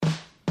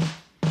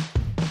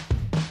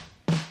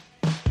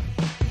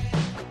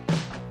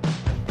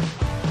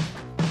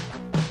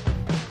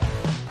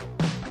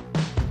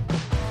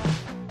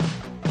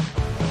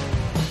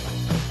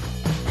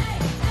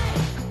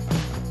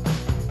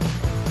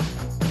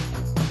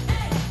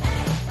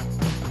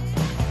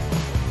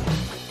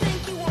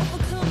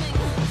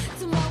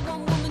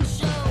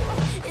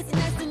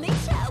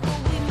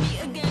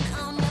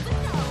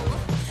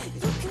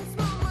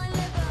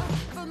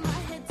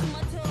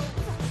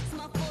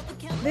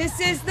This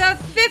is the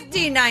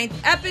 59th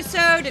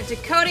episode of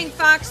Decoding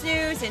Fox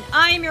News, and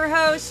I'm your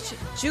host,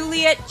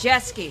 Juliet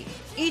Jeske.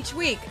 Each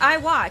week, I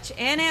watch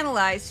and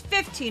analyze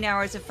 15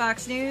 hours of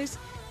Fox News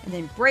and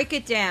then break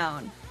it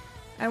down.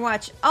 I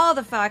watch all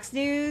the Fox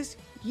News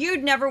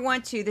you'd never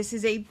want to. This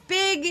is a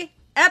big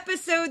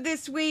episode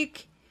this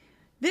week.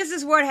 This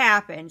is what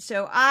happened.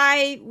 So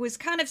I was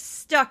kind of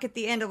stuck at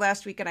the end of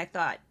last week, and I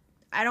thought,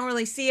 I don't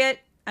really see it.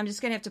 I'm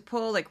just going to have to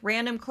pull like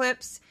random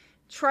clips,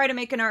 try to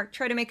make an arc,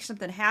 try to make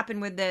something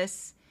happen with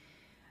this.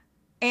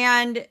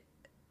 And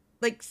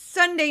like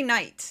Sunday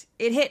night,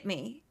 it hit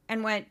me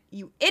and went,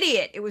 you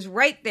idiot. It was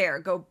right there.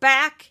 Go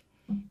back.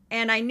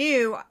 And I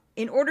knew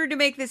in order to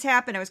make this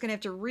happen, I was going to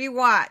have to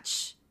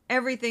rewatch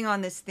everything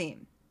on this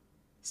theme.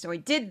 So I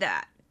did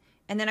that.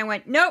 And then I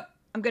went, nope,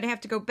 I'm going to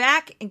have to go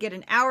back and get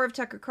an hour of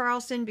Tucker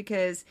Carlson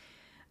because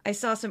I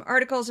saw some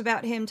articles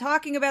about him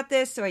talking about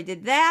this. So I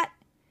did that.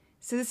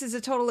 So this is a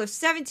total of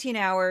 17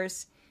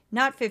 hours.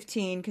 Not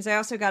 15, because I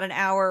also got an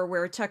hour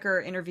where Tucker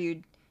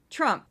interviewed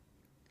Trump.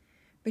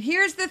 But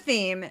here's the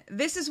theme.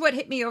 This is what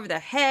hit me over the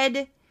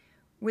head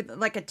with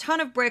like a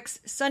ton of bricks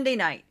Sunday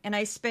night. And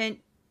I spent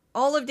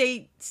all of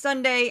day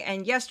Sunday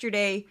and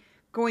yesterday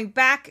going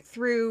back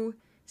through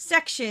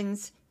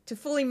sections to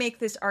fully make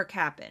this arc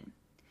happen.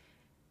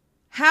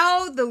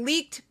 How the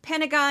leaked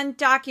Pentagon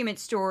document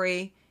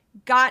story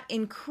got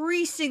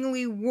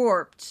increasingly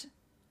warped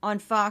on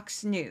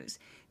Fox News.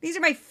 These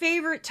are my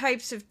favorite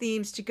types of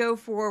themes to go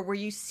for, where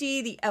you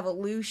see the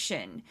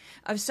evolution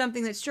of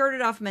something that started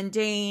off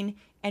mundane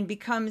and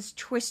becomes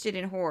twisted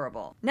and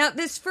horrible. Now,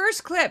 this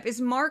first clip is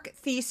Mark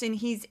Thiessen.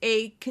 He's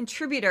a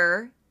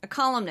contributor, a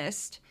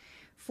columnist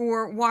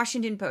for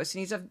Washington Post, and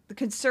he's of the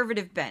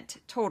conservative bent,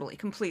 totally,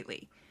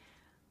 completely.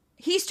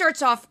 He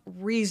starts off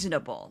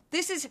reasonable.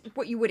 This is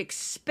what you would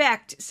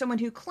expect someone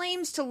who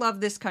claims to love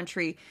this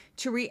country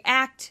to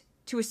react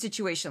to a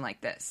situation like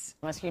this.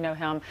 Unless you know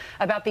him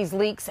about these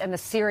leaks and the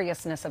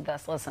seriousness of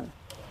this. Listen.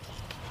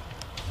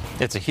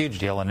 It's a huge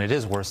deal, and it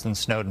is worse than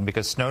Snowden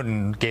because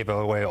Snowden gave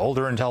away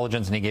older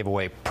intelligence and he gave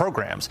away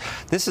programs.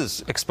 This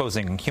is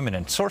exposing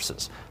human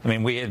sources. I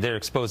mean, they're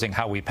exposing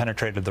how we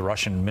penetrated the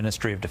Russian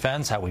Ministry of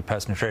Defense, how we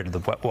penetrated the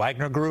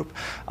Wagner Group.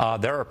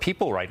 There are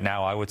people right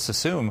now, I would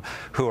assume,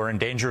 who are in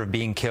danger of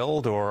being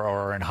killed or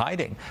are in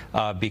hiding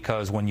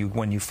because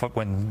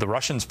when the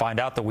Russians find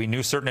out that we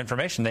knew certain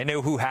information, they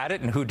know who had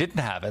it and who didn't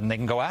have it, and they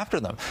can go after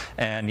them.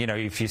 And you know,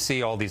 if you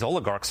see all these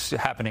oligarchs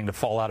happening to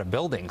fall out of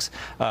buildings,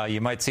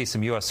 you might see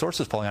some U.S. sources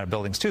falling out of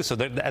buildings too. So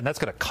and that's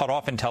going to cut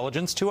off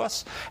intelligence to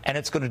us, and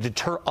it's going to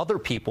deter other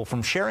people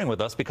from sharing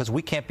with us because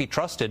we can't be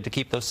trusted to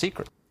keep those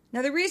secrets.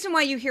 Now, the reason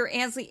why you hear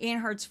Ansley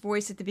Anhart's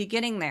voice at the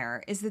beginning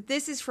there is that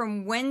this is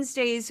from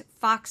Wednesday's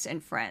Fox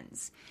and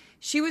Friends.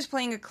 She was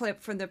playing a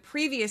clip from the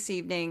previous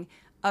evening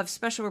of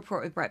Special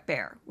Report with Bret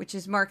Baier, which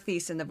is Mark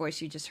Thiessen, the voice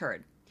you just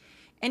heard.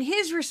 And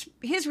his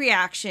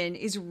reaction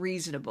is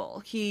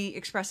reasonable. He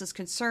expresses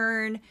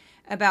concern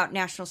about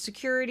national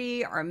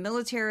security, our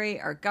military,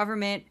 our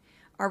government,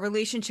 our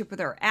relationship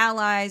with our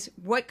allies,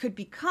 what could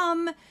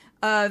become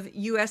of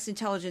U.S.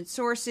 intelligence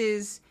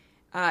sources.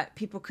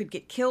 People could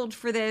get killed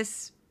for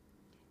this.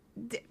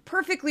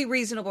 Perfectly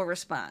reasonable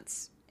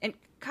response. And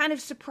kind of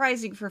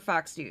surprising for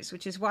Fox News,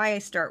 which is why I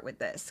start with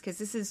this, because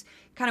this is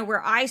kind of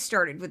where I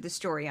started with the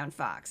story on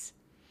Fox.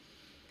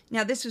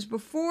 Now, this was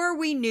before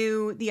we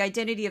knew the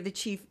identity of the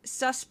chief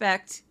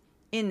suspect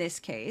in this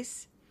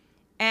case.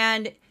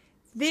 And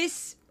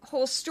this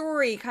whole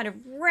story kind of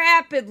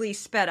rapidly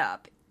sped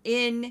up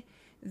in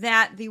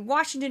that the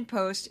Washington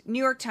Post, New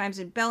York Times,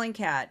 and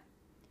Bellingcat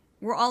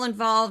were all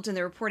involved in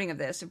the reporting of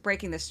this, of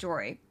breaking the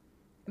story.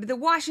 But the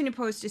Washington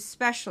Post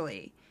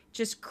especially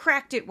just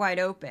cracked it wide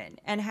open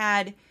and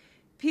had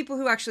people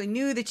who actually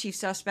knew the chief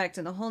suspect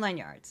and the whole nine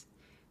yards.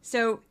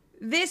 So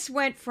this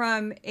went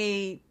from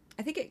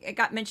I think it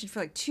got mentioned for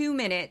like 2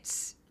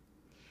 minutes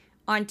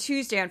on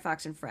Tuesday on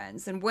Fox and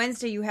Friends. And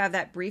Wednesday you have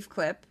that brief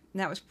clip,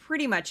 and that was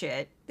pretty much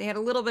it. They had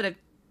a little bit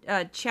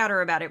of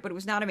chatter about it, but it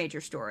was not a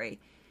major story.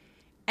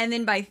 And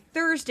then by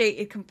Thursday,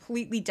 it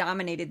completely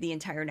dominated the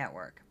entire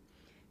network.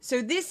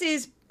 So this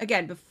is,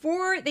 again,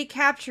 before they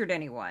captured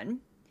anyone.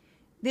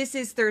 This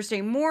is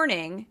Thursday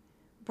morning.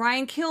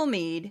 Brian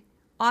Kilmeade,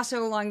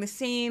 also along the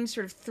same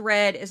sort of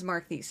thread as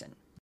Mark Thiessen.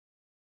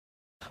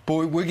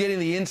 But we're getting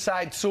the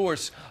inside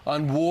source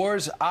on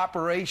wars,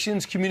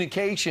 operations,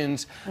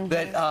 communications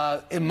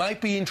that it might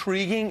be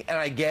intriguing, and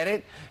I get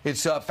it.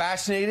 It's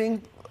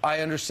fascinating. I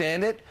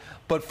understand it.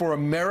 But for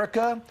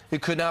America,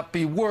 it could not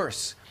be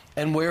worse.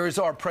 And where is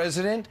our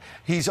president?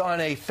 He's on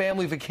a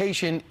family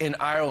vacation in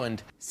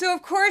Ireland. So,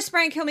 of course,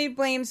 Brian Kilmeade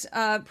blames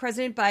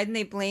President Biden.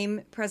 They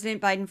blame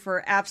President Biden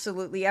for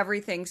absolutely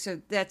everything.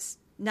 So that's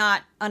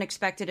not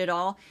unexpected at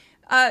all.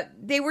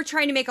 They were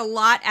trying to make a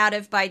lot out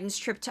of Biden's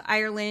trip to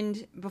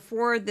Ireland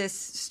before this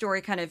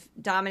story kind of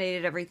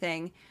dominated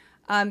everything.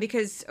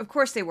 Because, of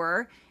course, they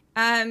were.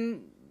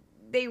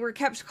 They were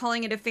kept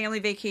calling it a family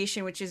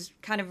vacation, which is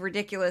kind of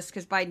ridiculous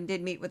because Biden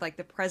did meet with like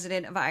the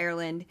president of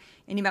Ireland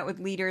and he met with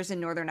leaders in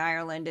Northern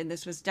Ireland. And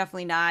this was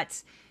definitely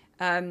not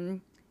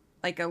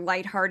like a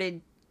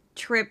lighthearted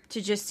trip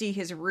to just see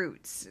his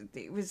roots.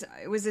 It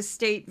was a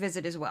state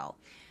visit as well.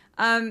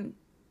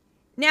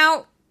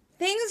 Now,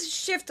 things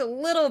shift a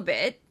little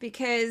bit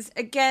because,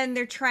 again,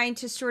 they're trying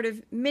to sort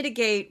of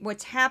mitigate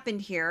what's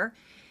happened here.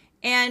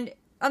 And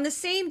on the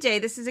same day,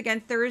 this is again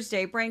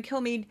Thursday, Brian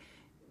Kilmeade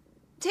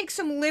takes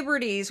some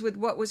liberties with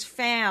what was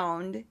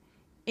found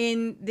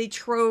in the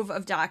trove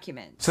of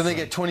documents. So they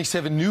get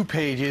 27 new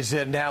pages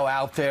that are now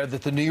out there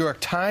that the New York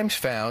Times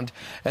found,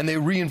 and they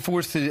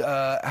reinforce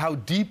how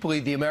deeply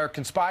the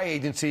American spy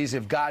agencies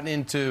have gotten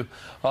into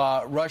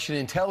Russian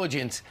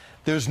intelligence.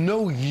 There's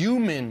no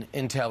human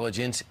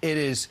intelligence. It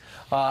is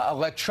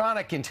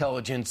electronic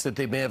intelligence that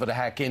they've been able to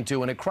hack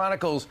into, and it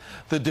chronicles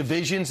the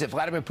divisions that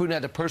Vladimir Putin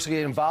had to personally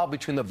get involved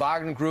between the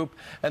Wagner Group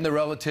and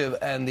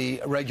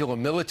the regular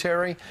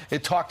military.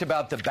 It talked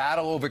about the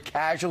battle over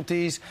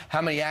casualties,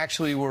 how many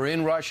actually were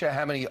in Russia,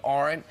 how many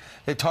aren't.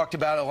 It talked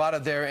about a lot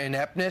of their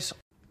ineptness.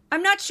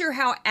 I'm not sure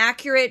how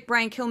accurate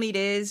Brian Kilmeade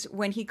is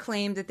when he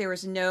claimed that there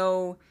was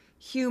no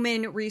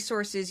human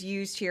resources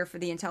used here for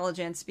the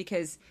intelligence,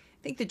 because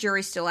I think the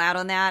jury's still out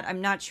on that.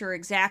 I'm not sure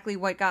exactly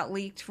what got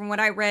leaked. From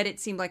what I read, it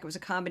seemed like it was a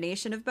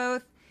combination of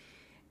both.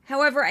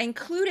 However, I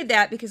included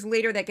that because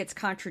later that gets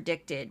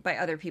contradicted by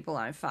other people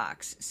on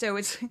Fox. So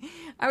this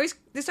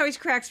always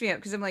cracks me up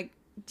because I'm like,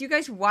 do you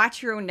guys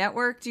watch your own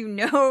network? Do you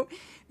know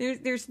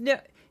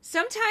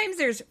sometimes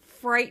there's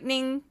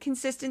frightening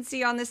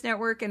consistency on this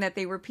network, and that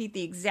they repeat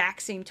the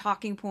exact same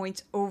talking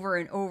points over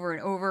and over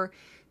and over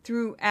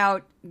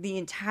throughout the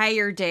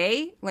entire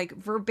day, like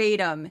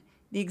verbatim,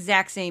 the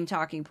exact same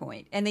talking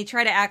point. And they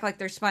try to act like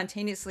they're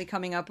spontaneously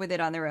coming up with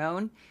it on their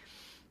own.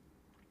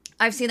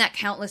 I've seen that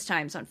countless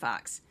times on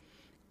Fox.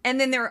 And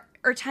then there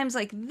are times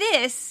like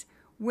this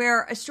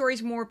where a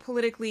story's more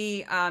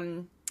politically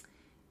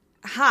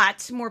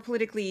hot, more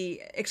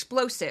politically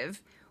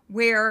explosive,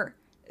 where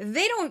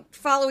they don't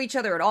follow each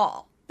other at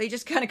all. They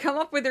just kind of come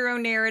up with their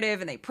own narrative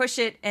and they push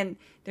it, and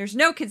there's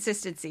no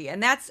consistency.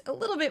 And that's a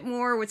little bit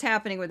more what's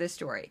happening with this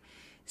story.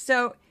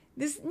 So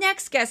this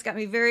next guest got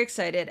me very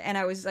excited, and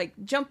I was like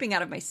jumping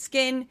out of my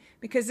skin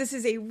because this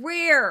is a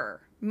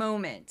rare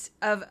moment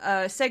of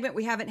a segment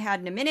we haven't had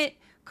in a minute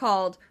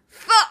called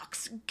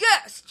Fox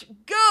Guest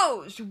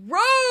Goes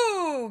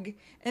Rogue.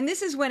 And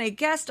this is when a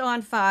guest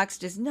on Fox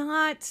does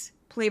not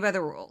play by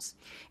the rules.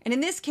 And in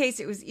this case,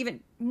 it was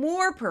even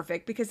more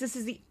perfect because this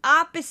is the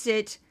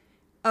opposite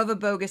of a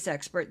bogus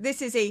expert.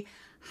 This is a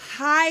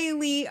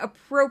highly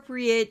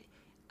appropriate,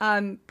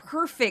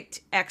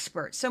 perfect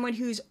expert, someone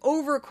who's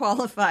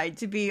overqualified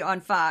to be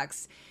on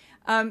Fox.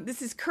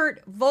 This is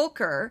Kurt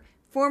Volker,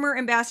 former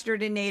ambassador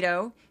to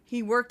NATO.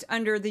 He worked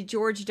under the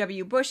George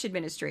W. Bush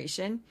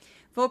administration.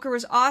 Volker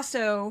was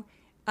also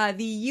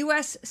the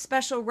U.S.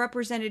 Special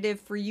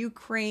Representative for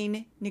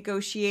Ukraine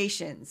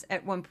negotiations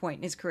at one point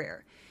in his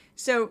career.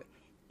 So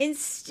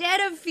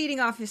instead of feeding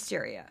off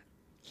hysteria,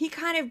 he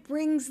kind of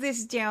brings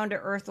this down to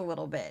earth a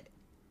little bit.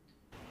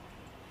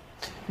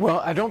 Well,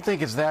 I don't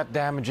think it's that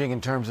damaging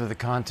in terms of the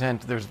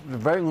content. There's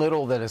very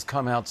little that has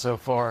come out so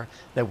far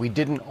that we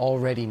didn't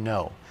already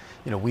know.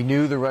 You know, we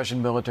knew the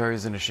Russian military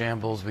is in a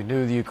shambles. We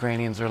knew the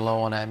Ukrainians are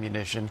low on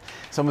ammunition.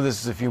 Some of this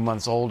is a few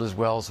months old as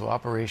well, so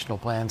operational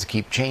plans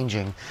keep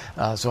changing.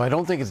 So I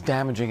don't think it's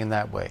damaging in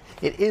that way.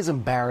 It is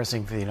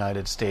embarrassing for the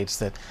United States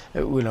that,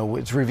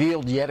 it's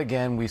revealed yet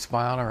again we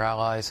spy on our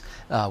allies.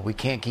 We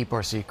can't keep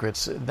our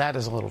secrets. That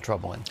is a little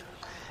troubling.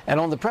 And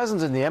on the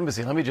presence in the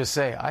embassy, let me just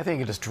say, I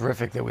think it is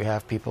terrific that we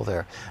have people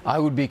there. I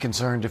would be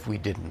concerned if we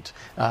didn't.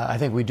 I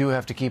think we do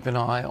have to keep an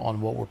eye on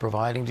what we're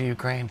providing to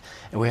Ukraine,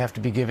 and we have to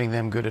be giving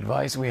them good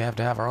advice, and we have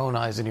to have our own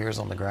eyes and ears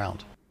on the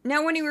ground.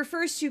 Now, when he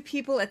refers to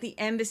people at the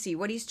embassy,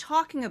 what he's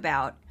talking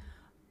about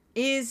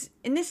is,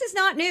 and this is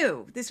not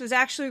new, this was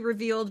actually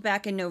revealed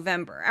back in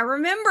November. I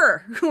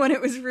remember when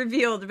it was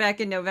revealed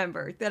back in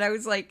November that I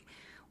was like,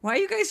 why are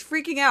you guys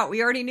freaking out?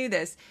 We already knew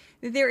this.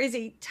 There is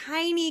a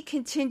tiny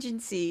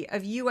contingency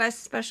of U.S.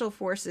 Special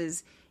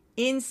Forces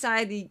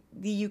inside the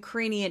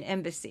Ukrainian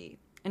embassy.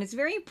 And it's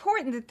very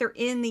important that they're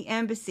in the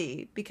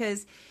embassy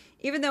because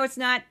even though it's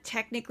not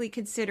technically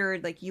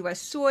considered like U.S.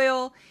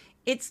 soil,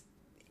 it's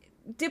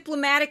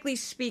diplomatically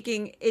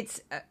speaking, it's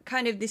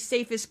kind of the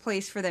safest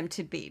place for them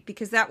to be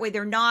because that way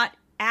they're not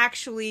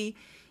actually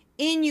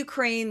in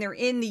Ukraine. They're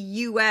in the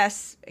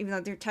U.S., even though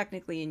they're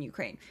technically in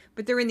Ukraine,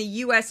 but they're in the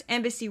U.S.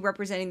 embassy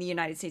representing the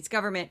United States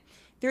government.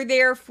 They're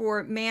there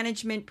for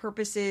management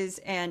purposes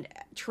and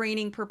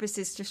training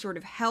purposes to sort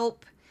of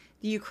help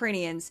the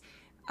Ukrainians.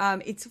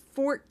 It's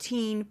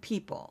 14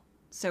 people.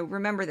 So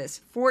remember this,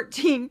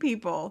 14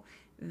 people.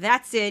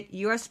 That's it.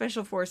 U.S.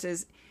 Special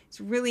Forces. It's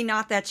really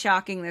not that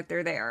shocking that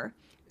they're there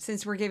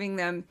since we're giving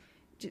them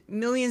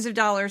millions of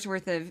dollars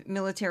worth of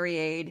military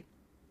aid,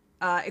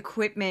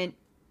 equipment,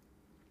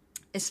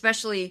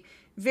 especially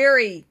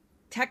very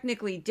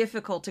technically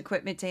difficult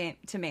equipment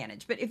to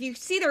manage. But if you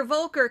see there,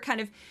 Volker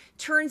kind of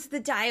turns the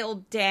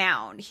dial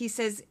down. He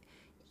says,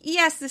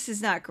 yes, this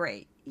is not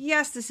great.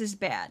 Yes, this is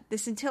bad.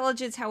 This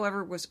intelligence,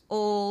 however, was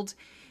old.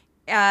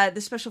 The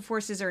special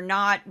forces are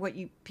not what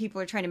people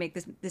are trying to make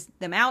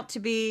them out to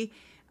be.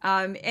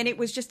 And it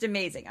was just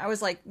amazing. I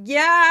was like,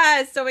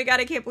 yes! Oh my God,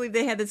 I can't believe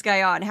they had this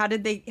guy on. How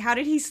did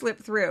he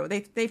slip through?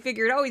 They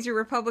figured, oh, he's a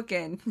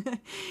Republican.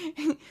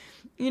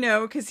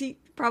 Because he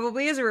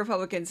probably is a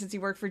Republican since he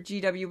worked for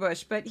G.W.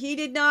 Bush. But he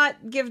did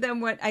not give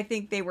them what I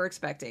think they were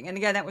expecting. And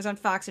again, that was on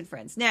Fox and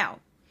Friends. Now,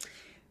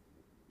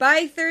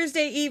 by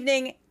Thursday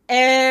evening,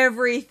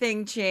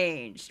 everything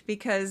changed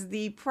because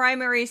the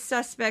primary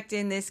suspect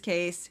in this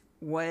case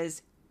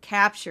was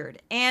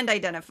captured and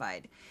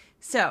identified.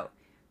 So,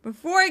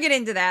 before I get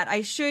into that,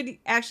 I should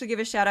actually give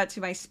a shout out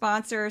to my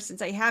sponsor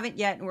since I haven't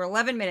yet, and we're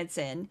 11 minutes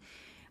in.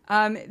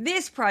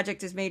 This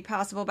project is made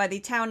possible by the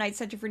Town Knight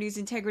Center for News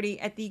Integrity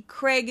at the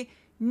Craig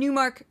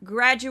Newmark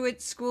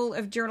Graduate School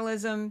of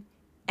Journalism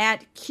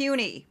at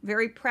CUNY.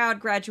 Very proud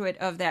graduate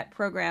of that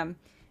program.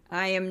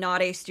 I am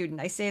not a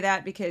student. I say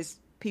that because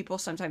people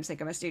sometimes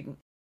think I'm a student.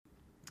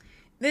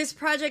 This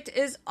project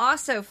is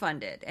also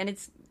funded, and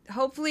it's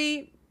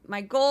hopefully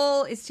my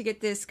goal is to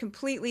get this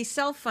completely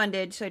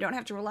self-funded so I don't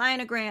have to rely on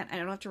a grant. I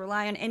don't have to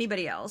rely on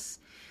anybody else.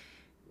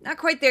 Not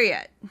quite there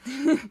yet.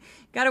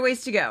 Got a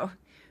ways to go.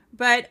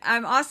 But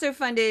I'm also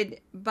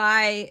funded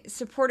by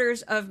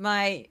supporters of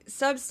my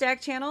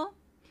Substack channel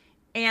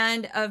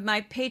and of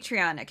my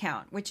Patreon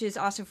account, which is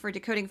also for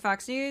Decoding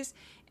Fox News.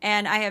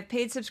 And I have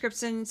paid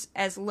subscriptions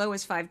as low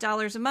as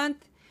 $5 a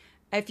month.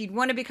 If you'd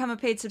want to become a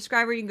paid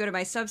subscriber, you can go to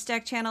my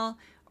Substack channel,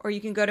 or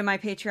you can go to my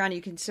Patreon.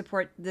 You can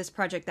support this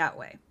project that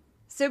way.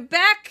 So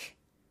back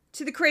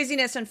to the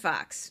craziness on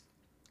Fox.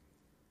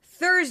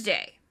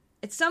 Thursday,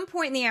 at some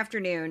point in the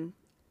afternoon,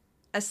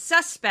 a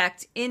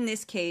suspect in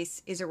this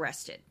case is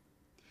arrested.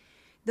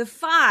 The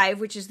Five,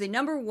 which is the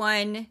number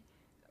one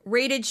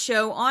rated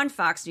show on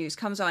Fox News,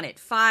 comes on at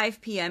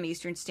 5 p.m.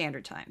 Eastern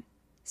Standard Time.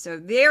 So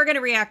they're going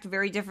to react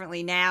very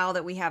differently now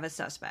that we have a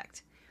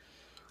suspect.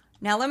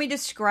 Now let me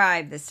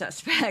describe the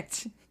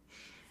suspect.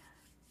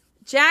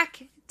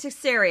 Jack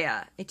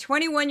Teixeira, a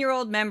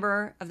 21-year-old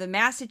member of the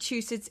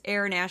Massachusetts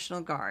Air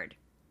National Guard.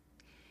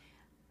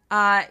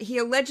 He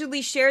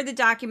allegedly shared the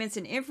documents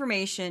and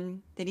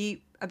information that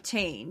he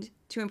obtained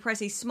to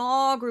impress a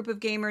small group of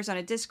gamers on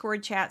a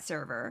Discord chat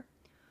server.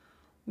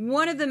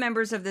 One of the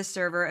members of this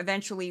server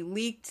eventually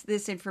leaked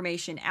this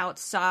information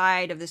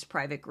outside of this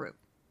private group.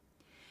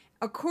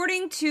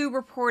 According to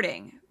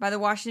reporting by the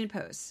Washington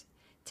Post,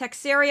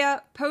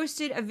 Teixeira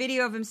posted a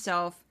video of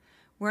himself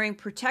wearing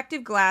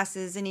protective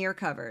glasses and ear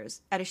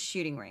covers at a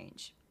shooting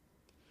range.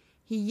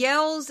 He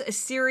yells a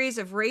series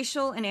of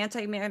racial and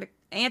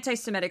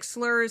anti-Semitic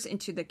slurs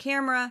into the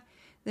camera,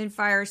 then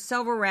fires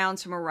several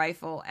rounds from a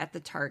rifle at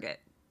the target.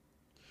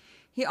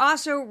 He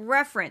also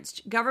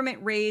referenced government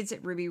raids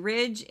at Ruby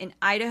Ridge in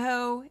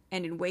Idaho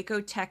and in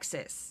Waco,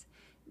 Texas.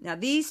 Now,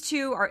 these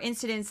two are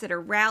incidents that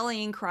are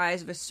rallying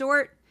cries of a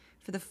sort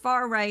for the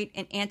far-right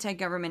and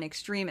anti-government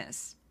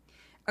extremists.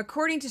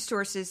 According to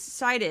sources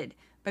cited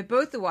by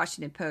both the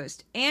Washington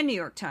Post and New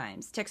York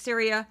Times,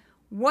 Teixeira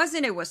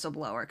wasn't a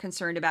whistleblower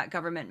concerned about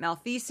government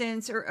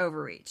malfeasance or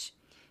overreach.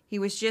 He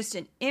was just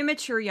an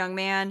immature young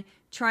man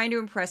trying to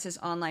impress his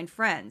online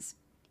friends.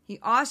 He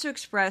also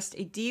expressed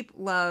a deep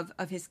love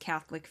of his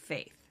Catholic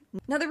faith.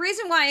 Now, the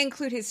reason why I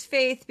include his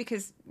faith,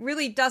 because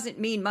really doesn't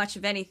mean much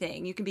of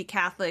anything. You can be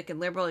Catholic and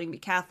liberal, you can be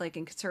Catholic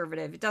and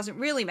conservative. It doesn't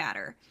really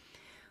matter.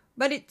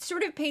 But it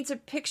sort of paints a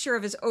picture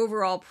of his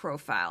overall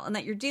profile, and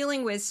that you're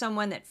dealing with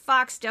someone that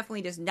Fox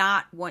definitely does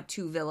not want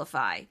to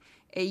vilify.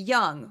 A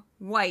young,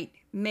 white,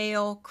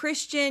 male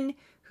Christian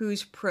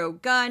who's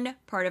pro-gun,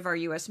 part of our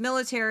U.S.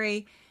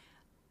 military.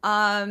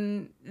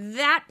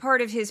 That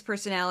part of his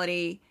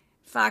personality,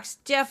 Fox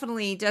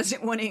definitely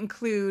doesn't want to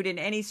include in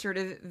any sort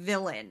of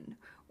villain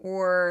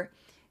or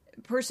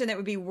person that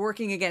would be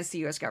working against the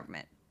U.S.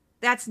 government.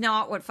 That's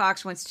not what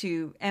Fox wants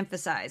to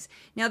emphasize.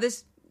 Now,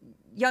 this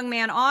young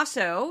man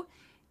also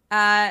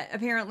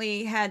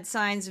apparently had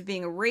signs of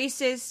being a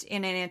racist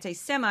and an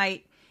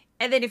anti-Semite.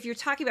 And then if you're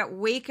talking about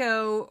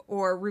Waco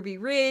or Ruby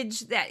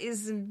Ridge, that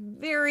is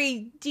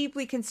very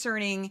deeply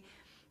concerning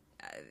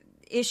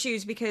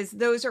issues because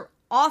those are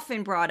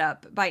often brought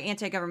up by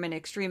anti-government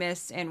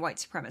extremists and white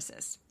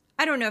supremacists.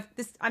 I don't know if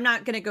this, I'm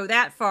not going to go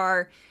that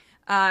far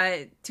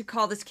to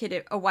call this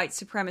kid a white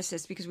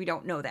supremacist because we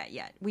don't know that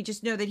yet. We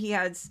just know that he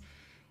has,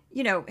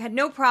 had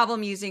no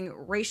problem using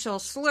racial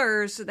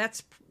slurs. So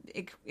that's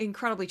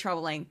incredibly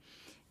troubling,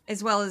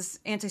 as well as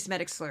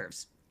anti-Semitic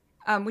slurs,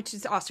 which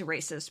is also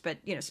racist, but,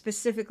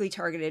 specifically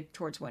targeted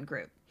towards one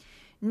group.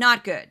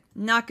 Not good.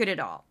 Not good at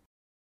all.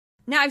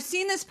 Now, I've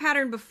seen this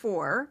pattern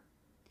before.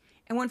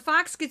 And when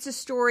Fox gets a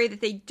story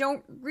that they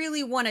don't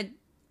really want to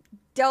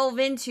delve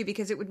into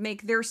because it would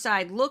make their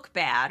side look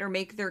bad or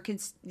make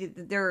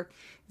their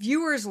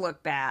viewers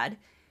look bad,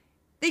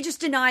 they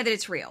just deny that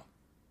it's real.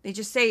 They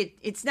just say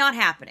it's not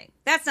happening.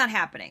 That's not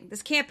happening.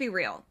 This can't be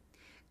real.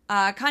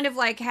 Kind of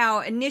like how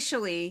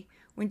initially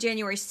when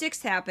January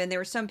 6th happened, there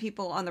were some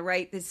people on the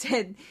right that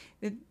said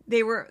that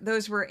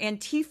those were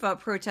Antifa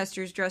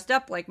protesters dressed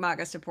up like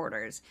MAGA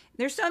supporters.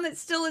 There's some that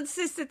still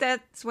insist that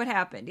that's what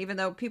happened, even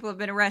though people have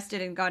been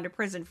arrested and gone to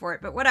prison for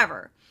it, but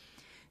whatever.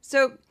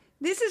 So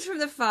this is from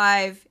the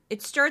Five.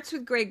 It starts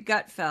with Greg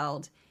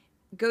Gutfeld,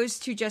 goes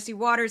to Jesse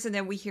Waters, and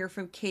then we hear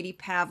from Katie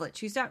Pavlich,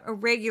 who's not a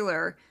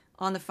regular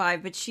on the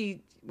 5, but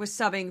she was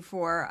subbing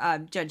for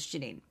Judge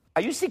Jeanine.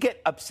 I used to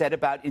get upset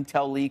about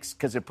intel leaks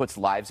because it puts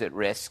lives at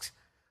risk,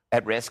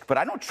 but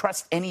I don't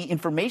trust any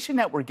information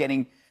that we're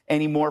getting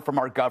anymore from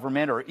our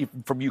government or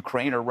from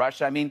Ukraine or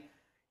Russia. I mean,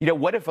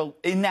 what if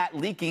in that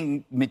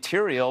leaking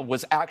material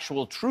was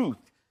actual truth,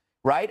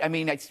 right? I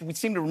mean, we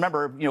seem to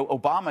remember,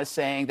 Obama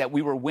saying that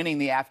we were winning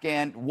the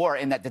Afghan war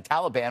and that the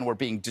Taliban were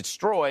being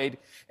destroyed,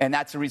 and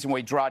that's the reason why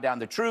we draw down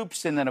the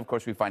troops. And then, of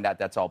course, we find out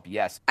that's all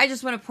BS. I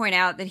just want to point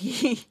out that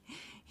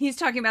he's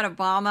talking about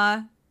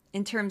Obama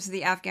in terms of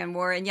the Afghan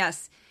war. And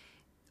yes,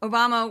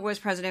 Obama was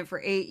president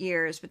for 8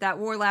 years, but that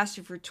war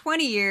lasted for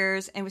 20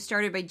 years and was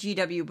started by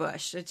G.W.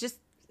 Bush. It's just,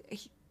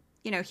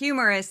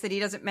 humorous that he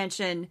doesn't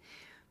mention,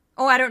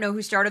 I don't know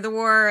who started the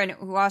war and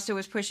who also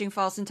was pushing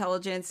false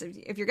intelligence.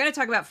 If you're going to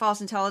talk about false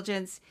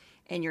intelligence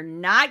and you're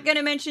not going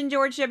to mention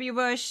George W.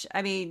 Bush,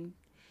 I mean,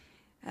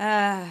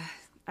 I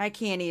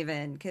can't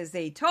even, because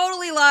they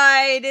totally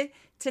lied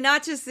to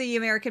not just the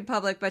American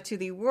public, but to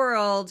the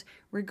world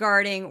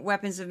regarding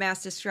weapons of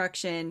mass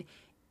destruction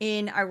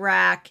in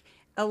Iraq,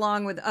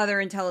 along with other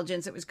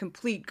intelligence. It was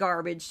complete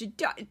garbage.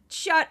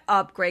 Shut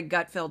up, Greg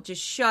Gutfeld.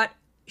 Just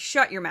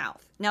shut your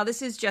mouth. Now,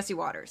 this is Jesse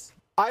Waters.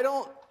 I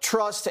don't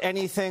trust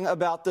anything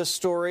about this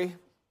story.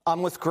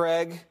 I'm with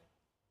Greg.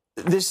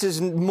 This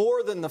is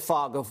more than the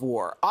fog of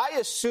war. I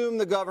assume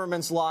the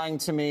government's lying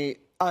to me.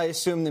 I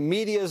assume the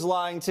media is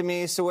lying to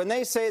me. So when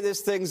they say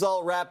this thing's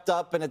all wrapped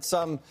up and it's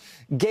some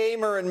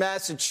gamer in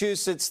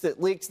Massachusetts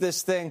that leaked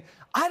this thing,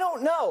 I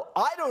don't know.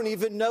 I don't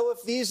even know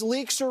if these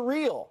leaks are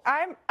real.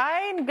 I'm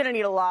going to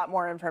need a lot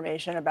more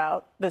information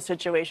about the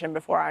situation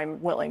before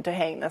I'm willing to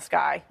hang this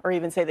guy or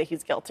even say that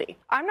he's guilty.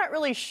 I'm not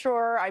really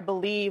sure I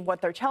believe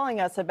what they're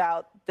telling us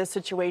about this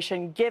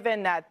situation,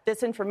 given that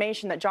this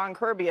information that John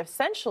Kirby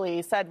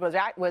essentially said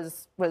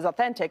was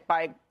authentic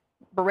by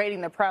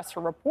berating the press for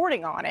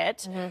reporting on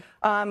it.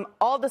 Mm-hmm.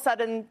 All of a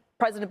sudden,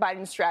 President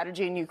Biden's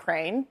strategy in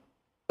Ukraine,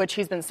 which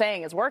he's been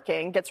saying is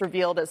working, gets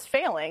revealed as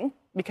failing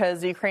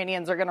because the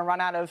Ukrainians are going to run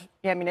out of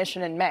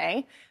ammunition in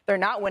May. They're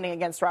not winning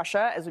against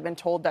Russia, as we've been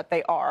told that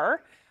they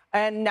are.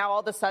 And now all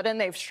of a sudden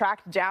they've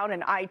tracked down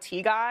an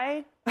IT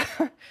guy,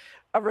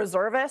 a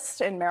reservist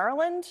in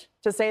Maryland,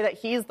 to say that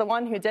he's the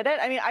one who did it.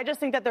 I mean, I just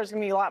think that there's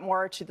going to be a lot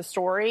more to the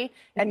story.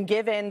 And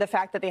given the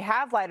fact that they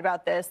have lied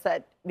about this,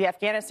 that the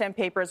Afghanistan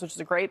Papers, which is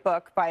a great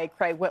book by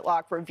Craig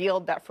Whitlock,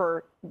 revealed that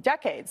for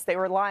decades they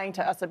were lying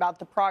to us about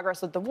the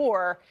progress of the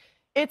war.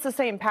 It's the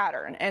same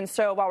pattern. And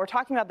so while we're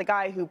talking about the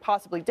guy who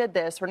possibly did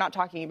this, we're not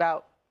talking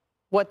about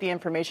what the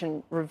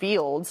information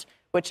revealed,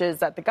 which is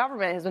that the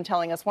government has been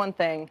telling us one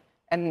thing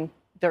and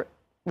the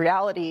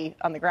reality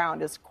on the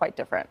ground is quite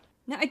different.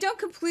 Now, I don't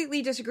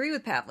completely disagree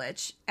with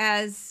Pavlich,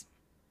 as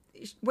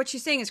what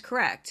she's saying is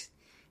correct.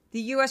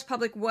 The U.S.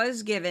 public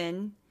was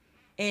given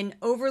an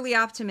overly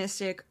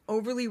optimistic,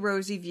 overly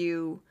rosy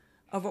view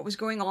of what was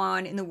going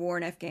on in the war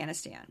in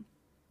Afghanistan.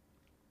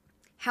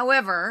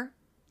 However,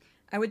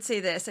 I would say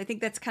this. I think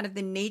that's kind of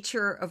the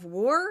nature of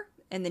war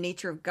and the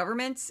nature of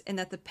governments, and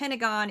that the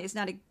Pentagon is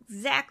not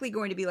exactly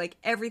going to be like,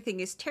 everything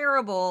is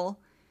terrible.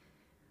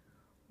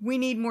 We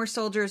need more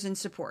soldiers and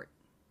support.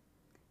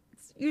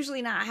 It's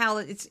usually not how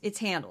it's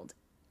handled.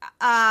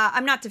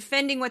 I'm not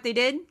defending what they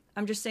did.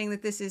 I'm just saying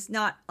that this is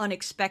not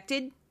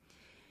unexpected.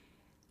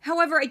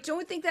 However, I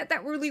don't think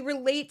that really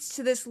relates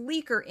to this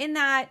leaker, in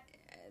that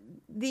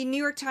the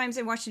New York Times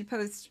and Washington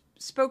Post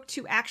spoke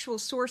to actual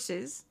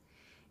sources,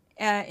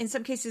 in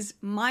some cases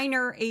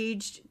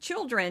minor-aged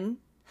children,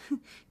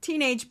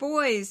 teenage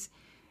boys,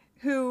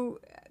 who,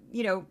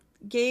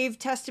 gave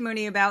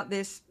testimony about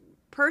this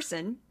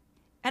person.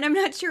 And I'm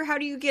not sure, how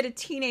do you get a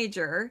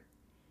teenager,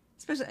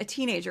 especially a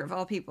teenager of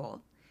all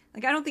people?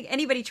 Like, I don't think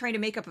anybody trying to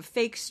make up a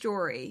fake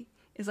story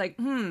is like,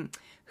 who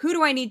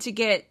do I need to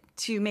get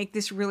to make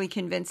this really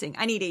convincing?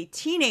 I need a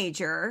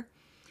teenager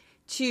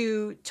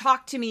to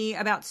talk to me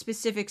about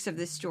specifics of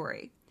this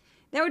story.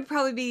 That would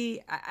probably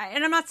be,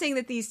 and I'm not saying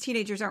that these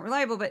teenagers aren't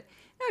reliable, but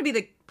that would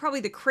be probably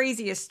the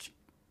craziest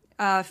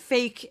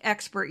fake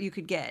expert you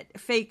could get, a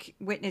fake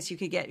witness you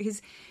could get,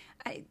 because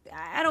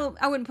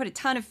I wouldn't put a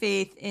ton of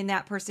faith in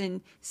that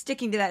person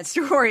sticking to that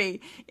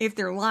story if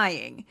they're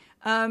lying.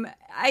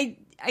 I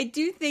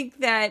do think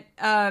that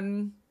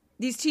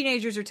these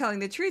teenagers are telling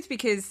the truth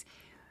because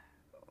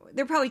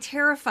they're probably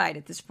terrified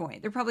at this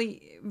point. They're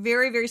probably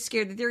very, very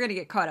scared that they're going to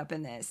get caught up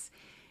in this.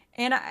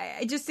 And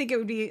I just think it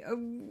would be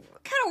kind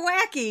of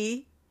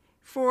wacky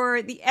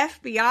for the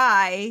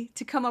FBI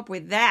to come up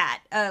with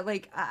that. If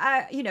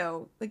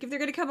they're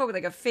going to come up with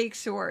like a fake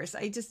source,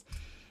 I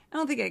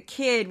don't think a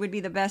kid would be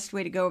the best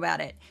way to go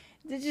about it.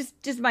 It's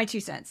just my 2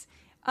 cents.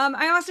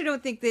 I also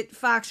don't think that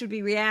Fox would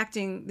be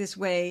reacting this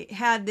way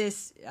had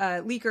this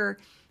leaker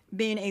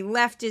been a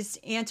leftist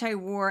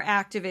anti-war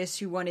activist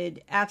who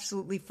wanted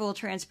absolutely full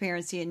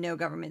transparency and no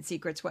government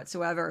secrets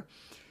whatsoever.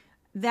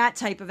 That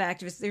type of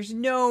activist, there's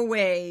no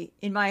way,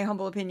 in my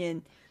humble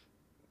opinion,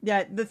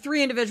 that the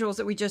 3 individuals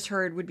that we just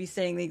heard would be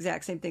saying the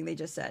exact same thing they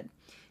just said.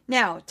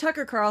 Now,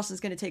 Tucker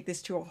Carlson's going to take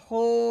this to a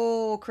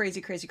whole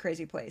crazy, crazy,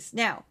 crazy place.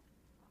 Now,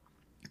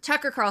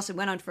 Tucker Carlson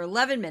went on for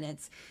 11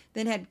 minutes,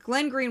 then had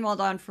Glenn Greenwald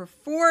on for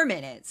 4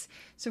 minutes.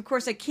 So, of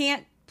course, I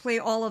can't play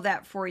all of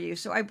that for you.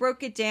 So I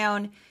broke it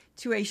down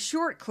to a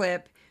short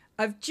clip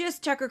of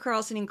just Tucker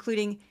Carlson,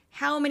 including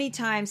how many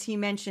times he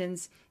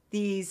mentions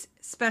these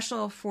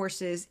special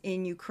forces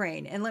in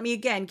Ukraine. And let me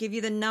again give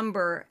you the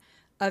number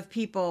of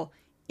people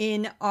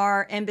in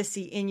our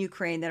embassy in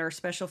Ukraine that are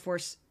special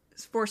forces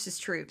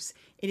troops.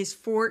 It is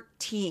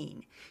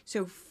 14.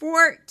 So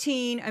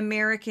 14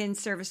 American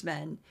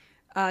servicemen,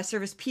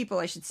 service people,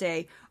 I should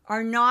say,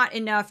 are not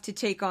enough to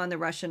take on the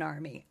Russian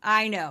army.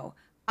 I know.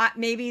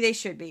 Maybe they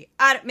should be.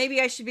 Maybe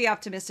I should be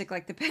optimistic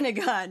like the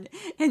Pentagon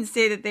and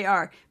say that they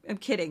are. I'm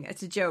kidding.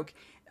 It's a joke.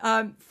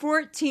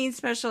 14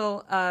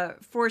 special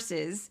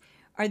forces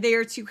are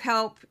there to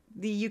help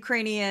the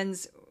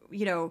Ukrainians,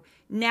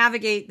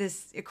 navigate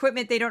this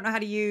equipment they don't know how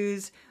to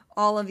use,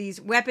 all of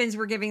these weapons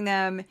we're giving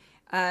them,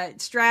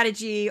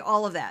 strategy,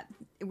 all of that.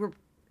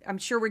 I'm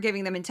sure we're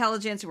giving them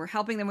intelligence and we're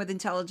helping them with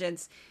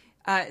intelligence.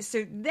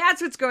 So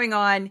that's what's going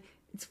on.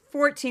 It's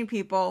 14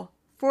 people.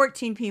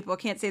 14 people.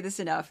 Can't say this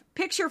enough.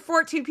 Picture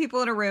 14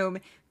 people in a room.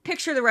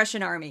 Picture the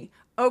Russian army.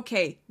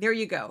 Okay, there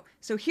you go.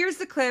 So here's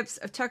the clips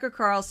of Tucker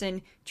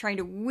Carlson trying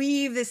to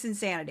weave this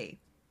insanity.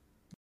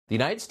 The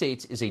United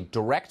States is a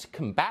direct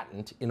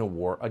combatant in a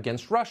war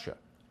against Russia.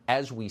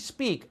 As we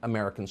speak,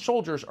 American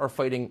soldiers are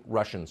fighting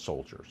Russian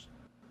soldiers.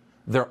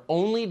 Their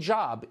only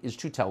job is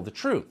to tell the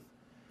truth.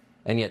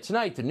 And yet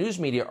tonight, the news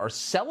media are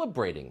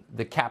celebrating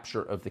the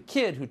capture of the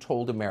kid who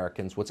told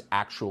Americans what's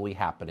actually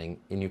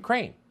happening in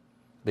Ukraine.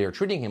 They are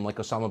treating him like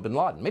Osama bin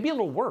Laden. Maybe a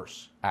little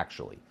worse,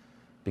 actually,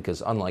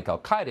 because unlike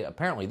al-Qaeda,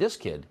 apparently this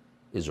kid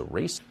is a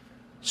racist.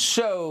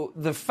 So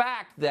the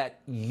fact that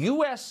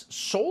U.S.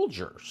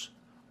 soldiers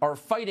are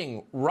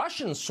fighting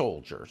Russian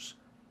soldiers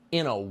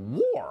in a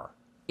war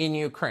in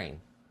Ukraine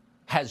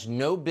has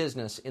no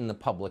business in the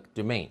public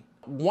domain.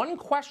 One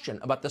question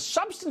about the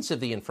substance of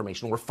the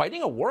information. We're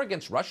fighting a war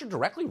against Russia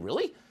directly?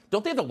 Really?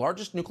 Don't they have the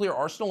largest nuclear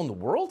arsenal in the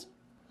world?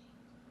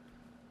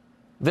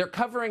 They're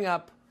covering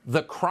up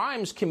the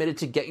crimes committed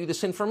to get you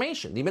this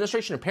information. The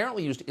administration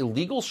apparently used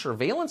illegal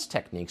surveillance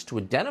techniques to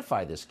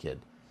identify this kid,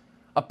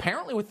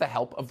 apparently with the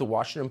help of the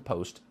Washington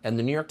Post and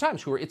the New York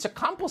Times, who are its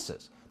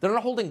accomplices. They're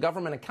not holding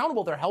government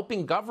accountable. They're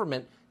helping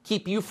government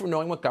keep you from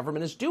knowing what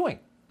government is doing.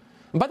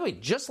 And by the way,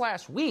 just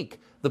last week,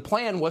 the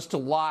plan was to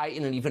lie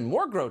in an even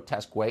more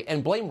grotesque way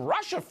and blame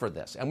Russia for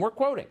this. And we're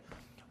quoting,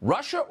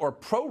 Russia or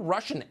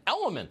pro-Russian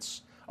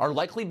elements are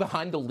likely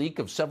behind the leak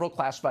of several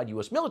classified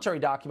U.S. military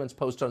documents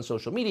posted on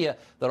social media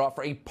that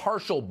offer a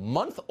partial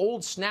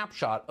month-old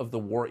snapshot of the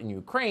war in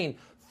Ukraine,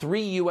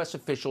 3 U.S.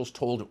 officials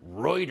told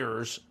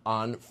Reuters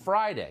on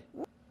Friday.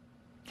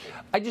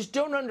 I just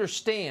don't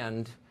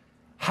understand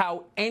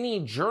how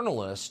any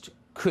journalist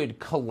could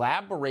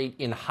collaborate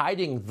in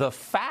hiding the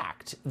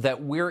fact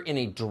that we're in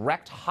a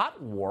direct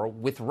hot war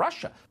with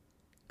Russia.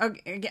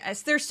 Okay,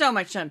 yes, there's so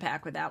much to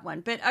unpack with that one.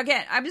 But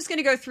again, I'm just going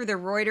to go through the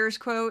Reuters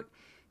quote.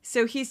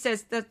 So he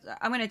says that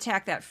I'm going to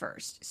attack that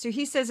first. So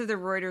he says of the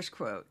Reuters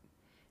quote,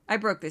 I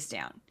broke this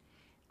down.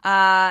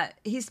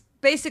 He's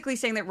basically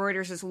saying that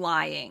Reuters is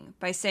lying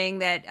by saying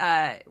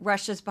that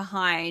Russia's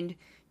behind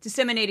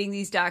disseminating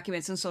these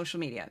documents on social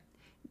media.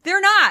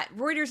 They're not.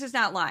 Reuters is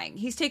not lying.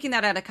 He's taking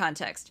that out of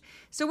context.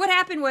 So what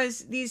happened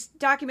was these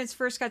documents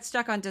first got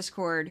stuck on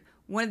Discord.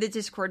 One of the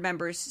Discord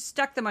members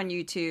stuck them on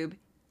YouTube,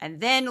 and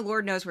then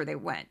Lord knows where they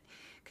went.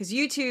 Because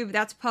YouTube,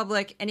 that's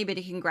public.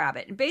 Anybody can grab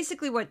it. And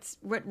basically what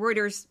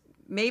Reuters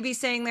may be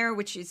saying there,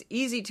 which is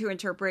easy to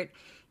interpret,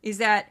 is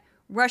that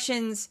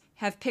Russians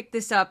have picked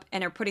this up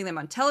and are putting them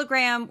on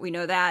Telegram. We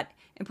know that.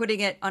 And putting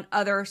it on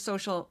other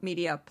social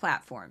media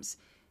platforms.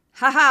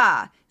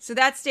 Haha. So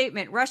that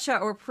statement, Russia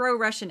or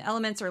pro-Russian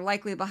elements are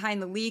likely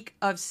behind the leak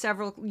of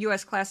several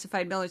U.S.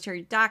 classified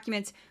military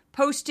documents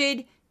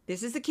posted,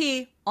 this is the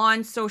key,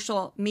 on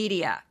social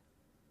media.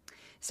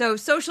 So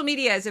social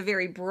media is a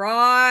very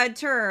broad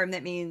term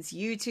that means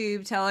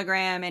YouTube,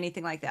 Telegram,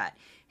 anything like that.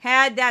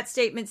 Had that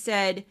statement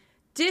said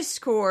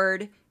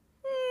Discord,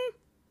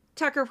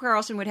 Tucker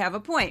Carlson would have a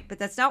point, but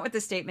that's not what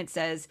the statement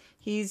says.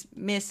 He's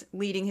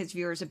misleading his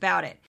viewers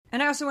about it.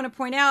 And I also want to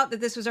point out that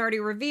this was already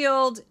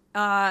revealed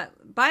by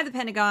the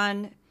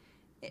Pentagon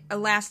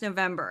last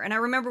November. And I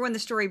remember when the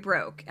story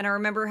broke, and I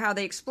remember how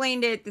they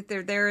explained it, that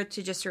they're there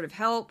to just sort of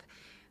help.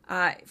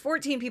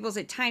 14 people is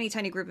a tiny,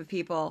 tiny group of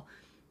people.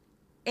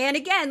 And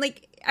again,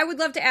 I would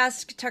love to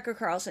ask Tucker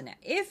Carlson,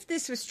 if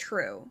this was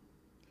true,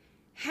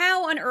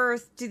 how on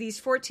earth do these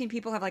 14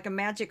 people have a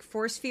magic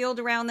force field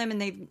around them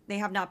and they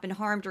have not been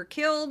harmed or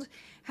killed?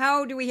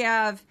 How do we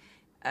have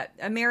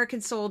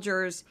American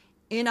soldiers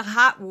in a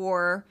hot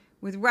war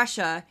with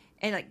Russia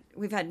and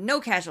we've had no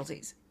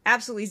casualties,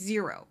 absolutely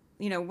zero?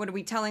 What are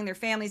we telling their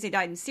families? They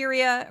died in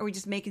Syria? Are we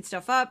just making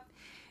stuff up?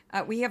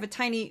 We have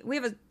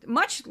a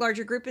much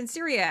larger group in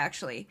Syria,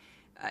 actually.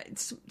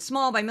 It's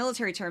small by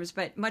military terms,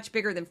 but much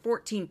bigger than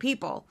 14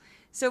 people.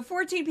 So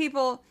 14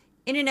 people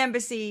in an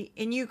embassy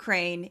in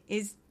Ukraine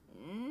is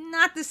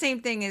not the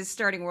same thing as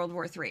starting World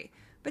War III.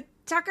 But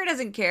Tucker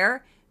doesn't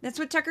care. That's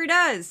what Tucker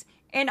does.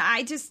 And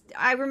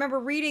I remember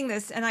reading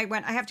this and I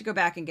went, I have to go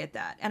back and get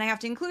that. And I have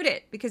to include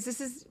it because this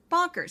is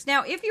bonkers.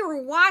 Now, if you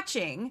were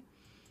watching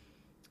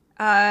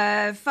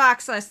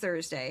Fox last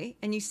Thursday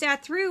and you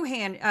sat through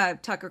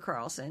Tucker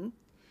Carlson,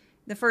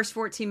 the first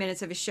 14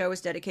 minutes of his show was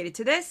dedicated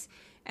to this.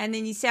 And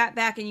then you sat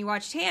back and you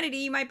watched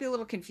Hannity, you might be a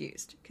little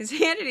confused. Because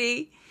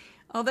Hannity,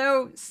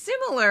 although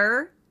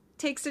similar,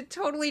 takes a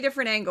totally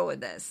different angle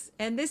with this.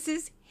 And this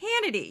is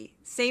Hannity,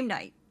 same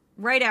night,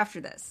 right after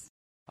this.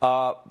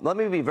 Let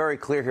me be very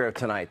clear here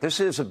tonight. This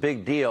is a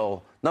big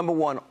deal. Number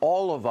one,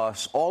 all of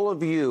us, all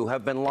of you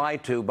have been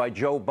lied to by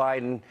Joe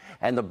Biden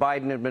and the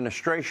Biden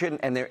administration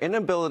and their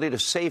inability to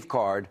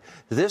safeguard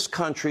this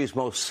country's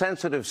most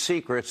sensitive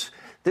secrets.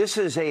 This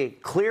is a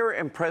clear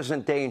and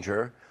present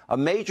danger, a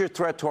major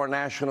threat to our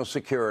national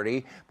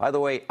security. By the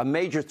way, a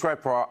major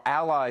threat for our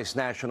allies'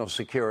 national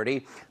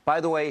security.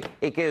 By the way,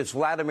 it gives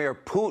Vladimir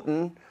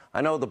Putin, I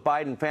know the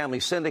Biden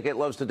family syndicate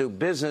loves to do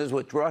business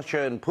with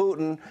Russia and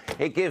Putin.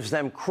 It gives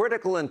them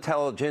critical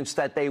intelligence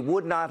that they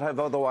would not have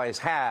otherwise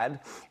had.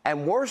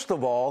 And worst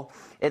of all,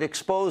 it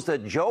exposed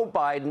that Joe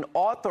Biden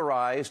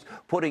authorized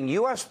putting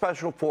U.S.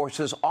 Special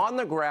Forces on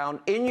the ground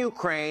in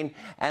Ukraine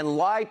and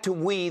lied to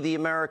we, the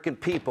American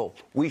people.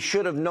 We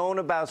should have known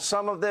about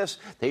some of this.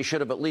 They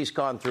should have at least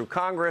gone through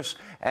Congress,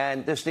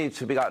 and this needs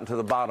to be gotten to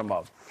the bottom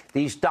of.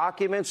 These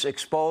documents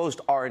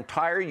exposed our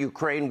entire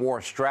Ukraine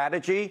war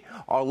strategy,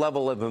 our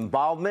level of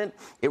involvement.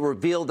 It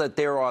revealed that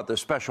there are the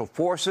special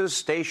forces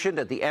stationed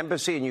at the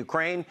embassy in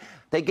Ukraine.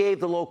 They gave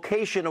the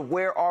location of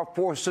where our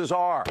forces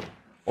are.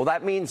 Well,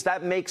 that means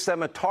that makes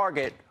them a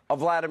target of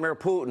Vladimir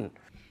Putin.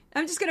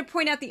 I'm just going to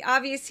point out the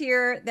obvious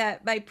here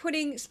that by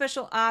putting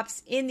special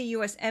ops in the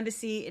U.S.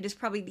 Embassy, it is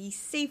probably the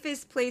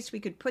safest place we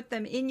could put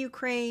them in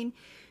Ukraine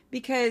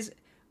because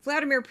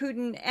Vladimir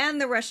Putin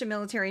and the Russian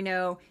military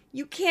know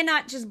you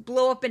cannot just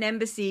blow up an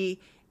embassy,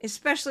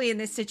 especially in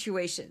this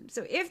situation.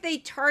 So if they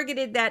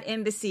targeted that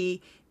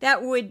embassy,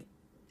 that would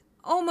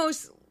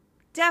almost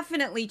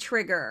definitely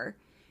trigger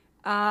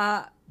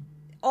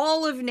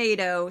all of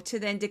NATO to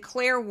then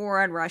declare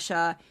war on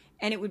Russia,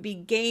 and it would be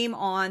game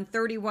on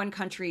 31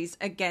 countries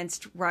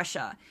against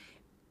Russia.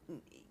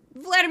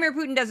 Vladimir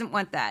Putin doesn't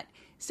want that.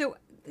 So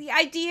the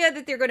idea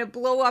that they're going to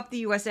blow up the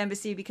U.S.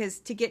 Embassy because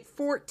to get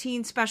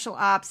 14 special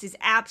ops is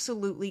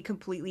absolutely,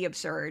 completely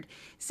absurd.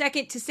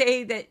 Second, to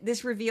say that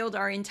this revealed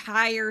our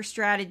entire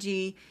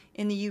strategy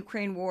in the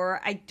Ukraine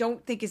war, I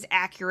don't think is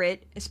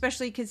accurate,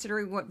 especially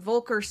considering what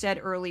Volker said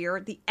earlier,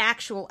 the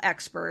actual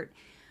expert.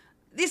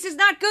 This is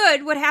not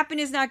good. What happened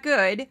is not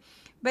good.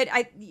 But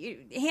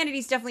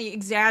Hannity's definitely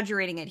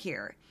exaggerating it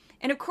here.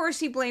 And of course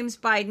he blames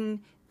Biden.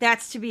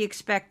 That's to be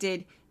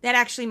expected. That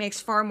actually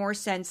makes far more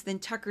sense than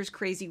Tucker's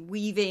crazy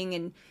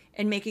weaving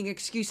and making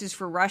excuses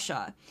for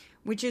Russia,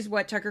 which is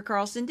what Tucker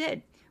Carlson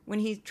did when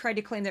he tried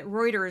to claim that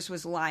Reuters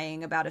was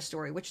lying about a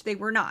story, which they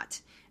were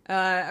not.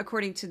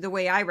 According to the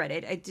way I read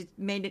it,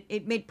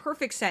 it made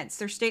perfect sense.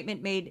 Their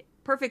statement made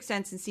perfect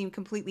sense and seemed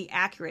completely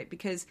accurate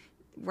because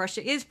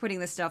Russia is putting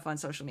this stuff on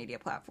social media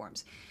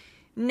platforms.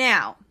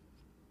 Now,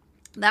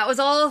 that was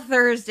all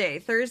Thursday.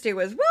 Thursday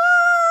was,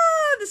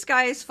 whoa, the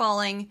sky is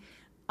falling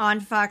on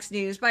Fox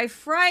News. By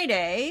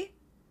Friday,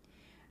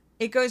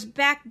 it goes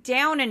back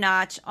down a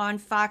notch on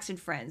Fox and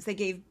Friends. They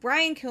gave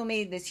Brian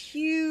Kilmeade this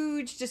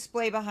huge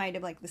display behind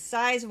him, like the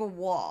size of a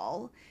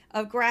wall,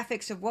 of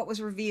graphics of what was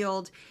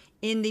revealed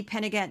in the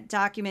Pentagon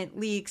document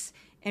leaks,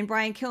 and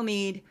Brian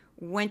Kilmeade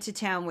went to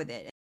town with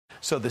it.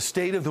 So the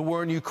state of the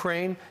war in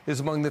Ukraine is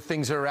among the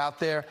things that are out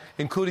there,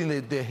 including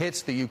the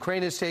hits that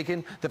Ukraine has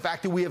taken, the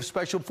fact that we have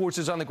special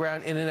forces on the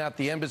ground in and out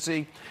the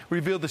embassy,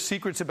 revealed the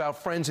secrets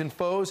about friends and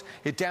foes.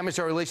 It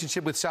damaged our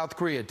relationship with South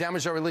Korea,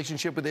 damaged our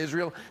relationship with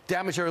Israel,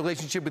 damaged our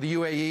relationship with the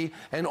UAE,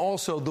 and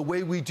also the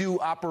way we do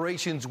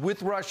operations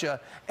with Russia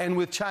and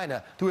with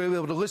China. To be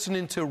able to listen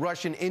into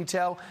Russian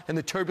intel and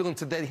the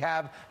turbulence that they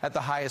have at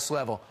the highest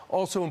level.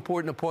 Also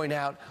important to point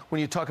out, when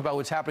you talk about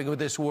what's happening with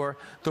this war,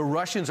 the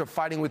Russians are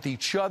fighting with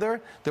each other.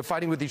 They're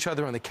fighting with each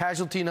other on the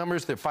casualty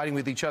numbers. They're fighting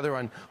with each other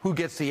on who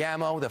gets the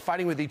ammo. They're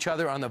fighting with each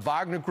other on the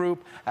Wagner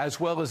Group as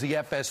well as the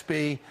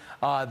FSB.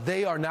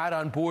 They are not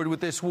on board with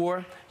this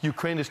war.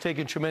 Ukraine has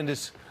taken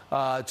tremendous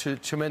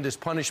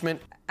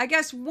punishment. I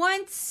guess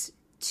once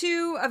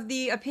two of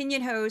the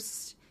opinion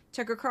hosts,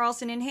 Tucker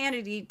Carlson and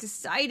Hannity,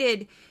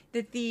 decided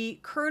that the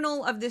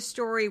kernel of this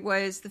story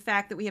was the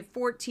fact that we have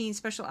 14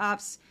 special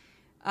ops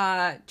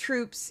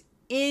troops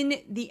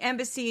in the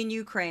embassy in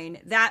Ukraine,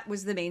 that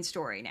was the main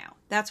story now.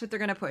 That's what they're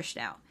going to push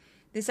now.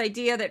 This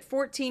idea that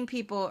 14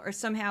 people are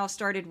somehow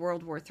started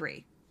World War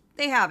III.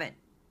 They haven't.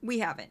 We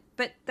haven't.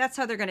 But that's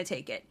how they're going to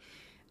take it.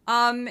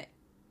 And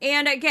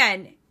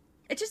again,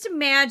 just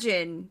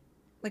imagine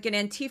like an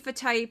Antifa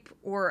type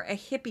or a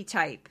hippie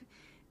type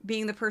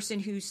being the person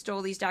who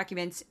stole these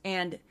documents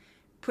and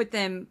put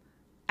them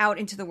out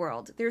into the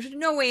world. There's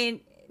no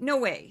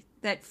way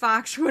that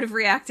Fox would have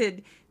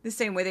reacted the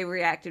same way they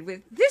reacted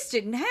with, this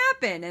didn't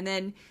happen. And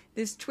then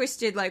this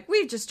twisted, like,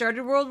 we've just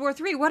started World War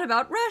III. What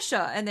about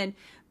Russia? And then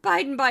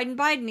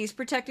Biden, he's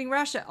protecting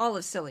Russia, all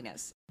this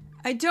silliness.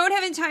 I don't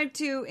have any time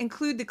to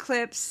include the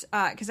clips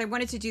because I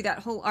wanted to do that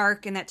whole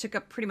arc, and that took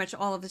up pretty much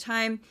all of the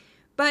time.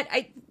 But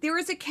there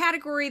was a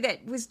category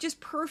that was just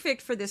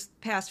perfect for this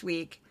past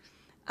week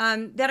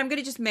that I'm going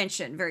to just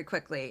mention very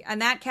quickly.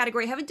 And that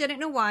category, I haven't done it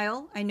in a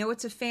while. I know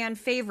it's a fan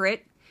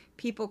favorite.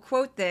 People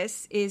quote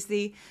this, is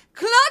the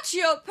clutch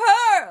your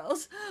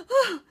pearls,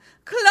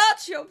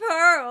 clutch your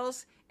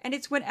pearls. And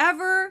it's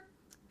whenever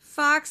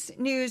Fox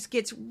News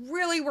gets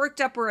really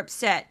worked up or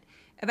upset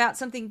about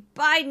something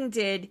Biden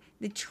did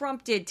that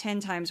Trump did 10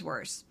 times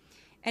worse.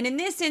 And in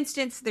this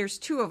instance, there's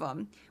two of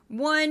them.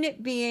 One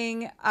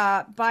being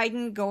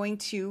Biden going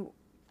to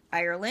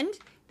Ireland.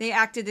 They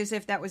acted as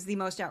if that was the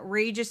most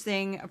outrageous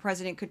thing a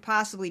president could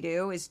possibly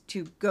do, is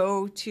to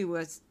go to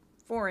a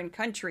foreign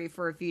country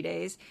for a few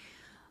days.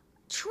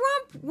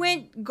 Trump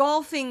went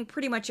golfing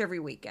pretty much every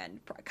weekend,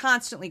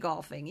 constantly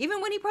golfing,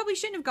 even when he probably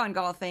shouldn't have gone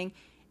golfing.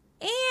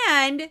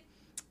 And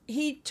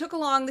he took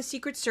along the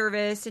Secret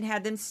Service and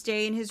had them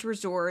stay in his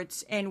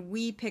resorts, and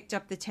we picked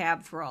up the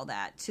tab for all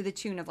that to the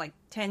tune of like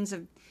tens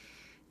of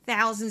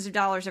thousands of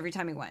dollars every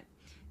time he went.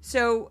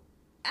 So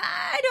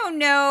I don't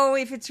know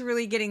if it's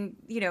really getting,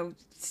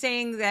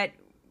 saying that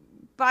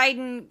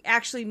Biden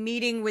actually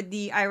meeting with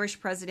the Irish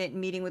president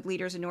and meeting with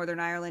leaders in Northern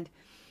Ireland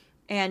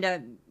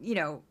and,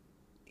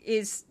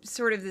 is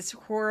sort of this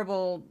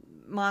horrible,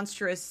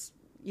 monstrous,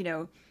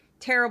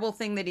 terrible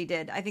thing that he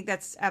did. I think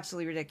that's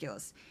absolutely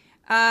ridiculous.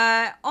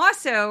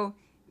 Also,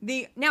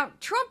 now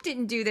Trump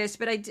didn't do this,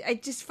 but I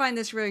just find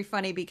this really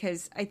funny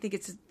because I think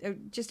it's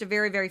just a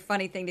very, very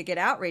funny thing to get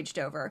outraged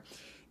over.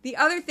 The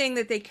other thing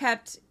that they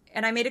kept,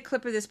 and I made a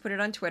clip of this, put it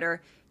on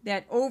Twitter,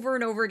 that over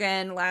and over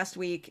again last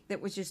week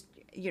that was just,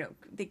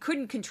 they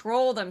couldn't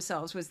control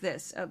themselves, was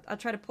this. I'll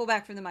try to pull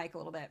back from the mic a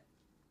little bit.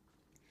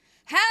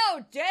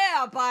 How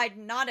dare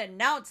Biden not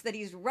announce that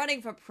he's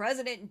running for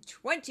president in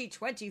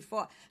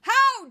 2024?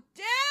 How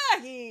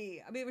dare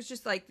he? I mean, it was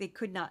just like they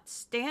could not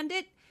stand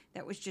it.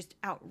 That was just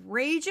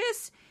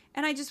outrageous.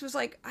 And I just was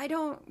like, I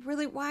don't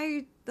really,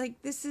 why,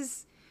 like, this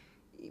is,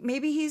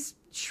 maybe he's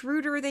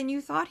shrewder than you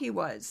thought he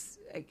was.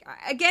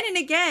 Again and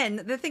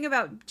again, the thing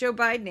about Joe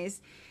Biden is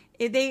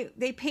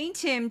they paint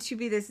him to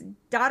be this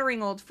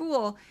doddering old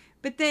fool,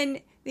 but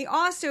then they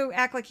also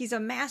act like he's a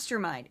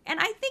mastermind. And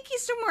I think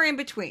he's somewhere in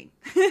between.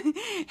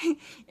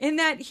 In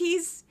that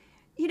he's,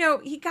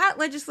 he got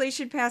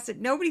legislation passed that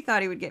nobody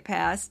thought he would get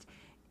passed.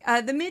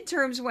 The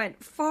midterms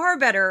went far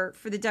better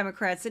for the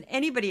Democrats than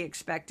anybody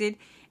expected.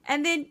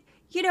 And then,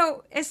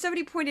 as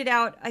somebody pointed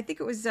out, I think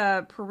it was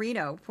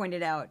Perino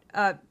pointed out,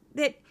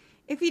 that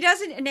if he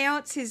doesn't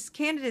announce his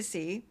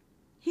candidacy,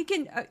 he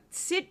can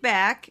sit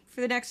back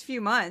for the next few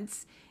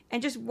months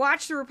and just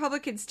watch the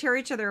Republicans tear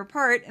each other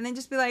apart and then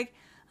just be like,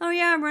 oh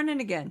yeah, I'm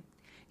running again.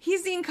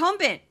 He's the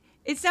incumbent.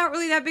 It's not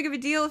really that big of a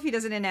deal if he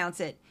doesn't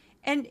announce it.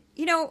 And,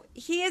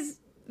 he is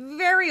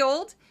very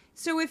old.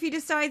 So if he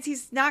decides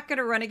he's not going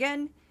to run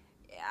again,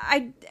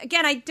 I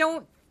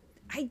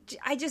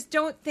just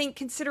don't think,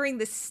 considering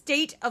the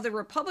state of the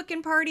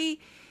Republican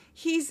Party,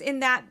 he's in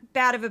that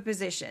bad of a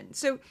position.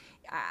 So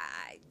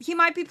he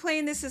might be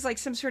playing this as like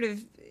some sort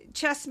of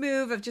chess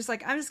move of just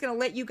like, I'm just going to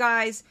let you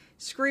guys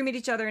scream at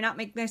each other and not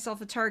make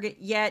myself a target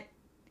yet.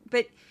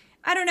 But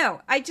I don't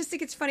know. I just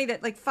think it's funny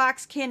that like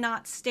Fox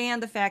cannot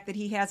stand the fact that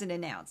he hasn't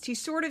announced. He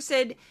sort of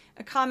said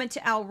a comment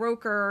to Al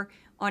Roker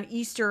on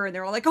Easter, and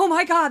they're all like, oh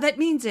my God, that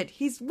means it.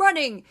 He's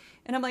running.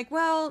 And I'm like,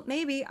 well,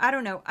 maybe. I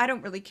don't know. I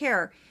don't really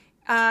care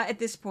at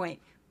this point.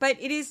 But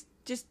it is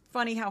just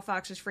funny how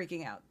Fox was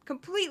freaking out.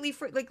 Completely,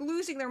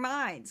 losing their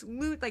minds.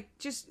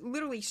 Just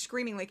literally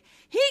screaming like,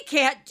 he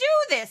can't do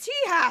this.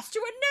 He has to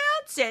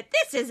announce it.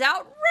 This is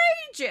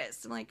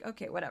outrageous. I'm like,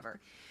 okay, whatever.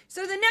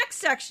 So the next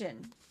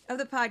section of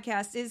the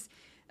podcast is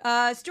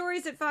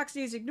stories that Fox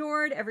News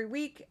ignored. Every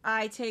week,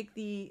 I take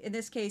in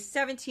this case,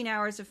 17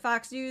 hours of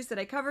Fox News that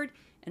I covered,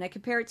 and I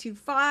compare it to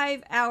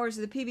 5 hours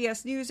of the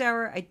PBS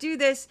NewsHour. I do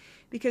this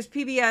because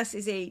PBS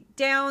is a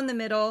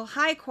down-the-middle,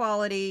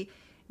 high-quality,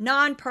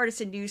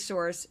 nonpartisan news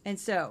source. And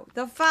so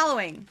the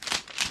following,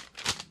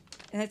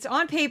 and it's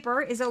on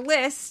paper, is a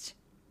list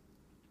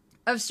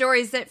of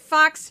stories that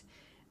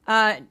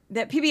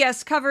that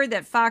PBS covered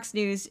that Fox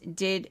News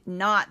did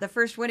not. The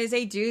first one is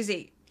a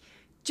doozy.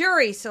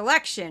 Jury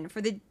selection for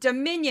the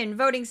Dominion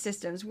Voting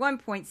Systems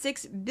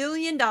 $1.6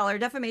 billion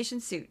defamation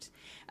suit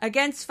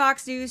against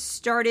Fox News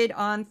started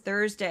on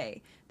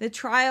Thursday. The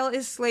trial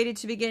is slated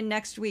to begin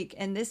next week,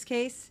 in this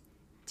case,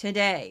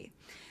 today.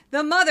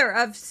 The mother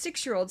of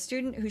 6-year-old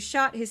student who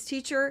shot his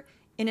teacher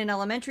in an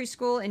elementary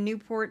school in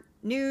Newport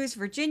News,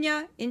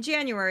 Virginia, in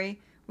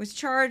January, was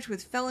charged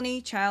with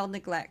felony child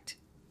neglect.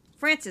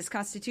 France's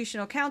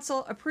Constitutional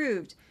Council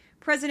approved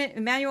President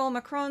Emmanuel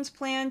Macron's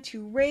plan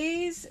to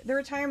raise the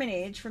retirement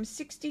age from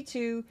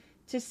 62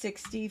 to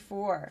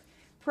 64.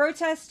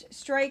 Protest,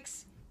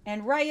 strikes,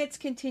 and riots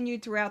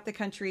continued throughout the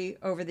country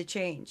over the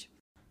change.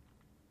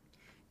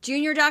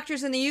 Junior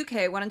doctors in the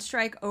UK went on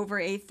strike over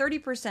a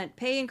 30%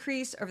 pay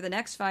increase over the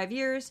next 5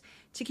 years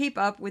to keep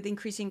up with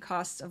increasing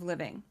costs of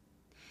living.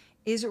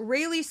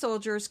 Israeli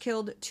soldiers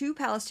killed 2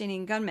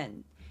 Palestinian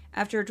gunmen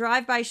after a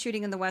drive-by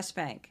shooting in the West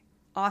Bank.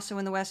 Also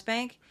in the West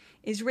Bank,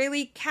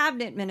 Israeli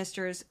cabinet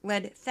ministers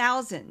led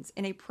thousands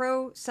in a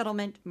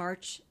pro-settlement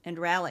march and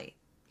rally.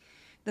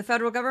 The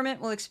federal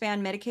government will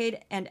expand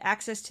Medicaid and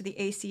access to the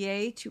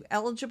ACA to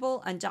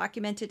eligible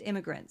undocumented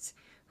immigrants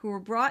who were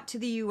brought to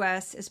the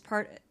U.S.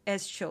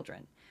 as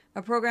children,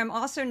 a program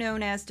also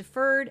known as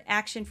Deferred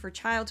Action for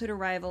Childhood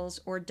Arrivals,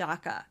 or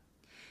DACA.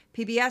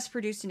 PBS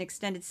produced an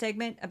extended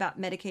segment about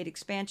Medicaid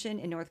expansion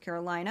in North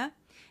Carolina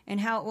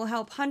and how it will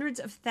help hundreds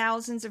of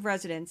thousands of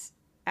residents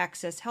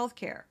access health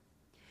care.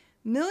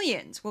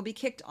 Millions will be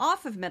kicked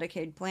off of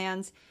Medicaid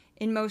plans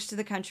in most of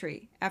the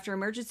country after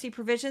emergency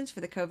provisions for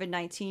the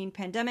COVID-19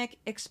 pandemic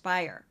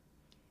expire.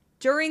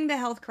 During the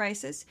health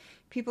crisis,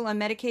 people on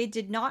Medicaid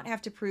did not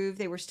have to prove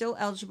they were still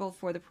eligible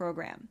for the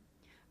program.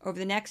 Over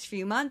the next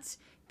few months,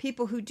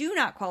 people who do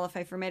not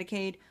qualify for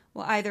Medicaid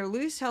will either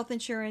lose health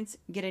insurance,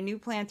 get a new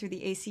plan through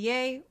the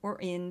ACA, or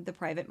in the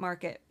private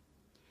market.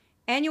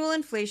 Annual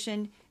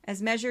inflation,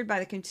 as measured by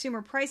the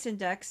Consumer Price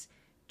Index,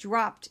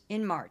 dropped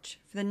in March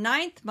for the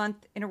 9th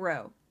month in a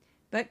row.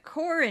 But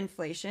core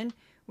inflation,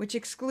 which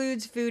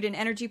excludes food and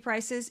energy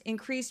prices,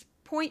 increased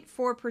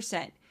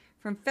 0.4%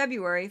 from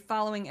February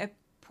following a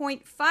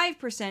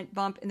 0.5%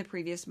 bump in the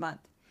previous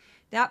month.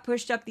 That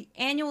pushed up the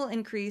annual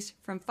increase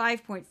from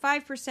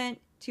 5.5%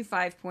 to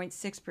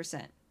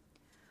 5.6%.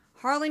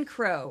 Harlan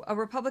Crow, a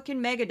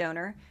Republican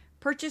megadonor,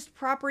 purchased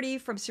property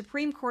from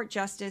Supreme Court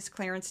Justice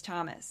Clarence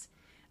Thomas.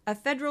 A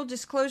federal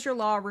disclosure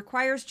law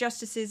requires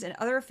justices and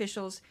other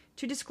officials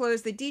to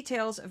disclose the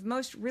details of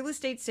most real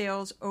estate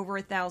sales over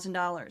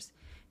 $1,000.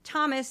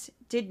 Thomas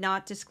did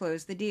not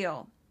disclose the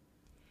deal.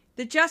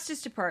 The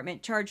Justice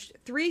Department charged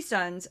 3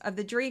 sons of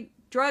the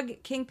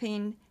drug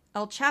kingpin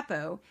El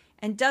Chapo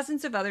and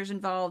dozens of others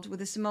involved with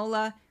the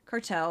Sinaloa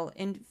cartel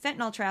in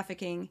fentanyl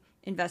trafficking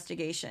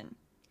investigation.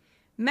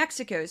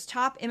 Mexico's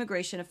top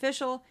immigration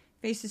official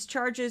faces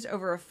charges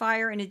over a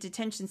fire in a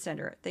detention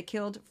center that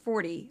killed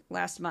 40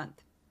 last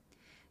month.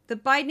 The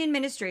Biden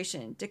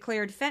administration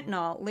declared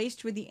fentanyl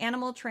laced with the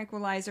animal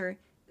tranquilizer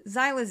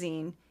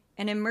xylazine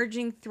an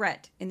emerging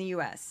threat in the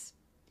U.S.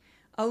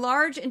 A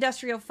large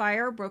industrial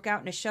fire broke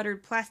out in a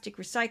shuttered plastic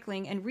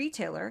recycling and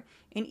retailer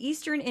in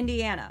eastern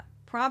Indiana,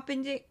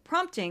 prompting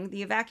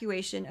the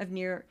evacuation of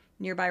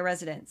nearby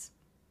residents.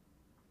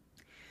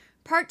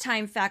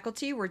 Part-time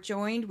faculty were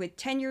joined with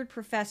tenured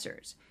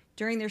professors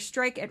during their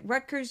strike at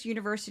Rutgers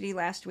University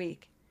last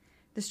week.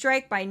 The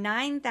strike by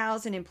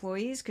 9,000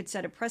 employees could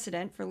set a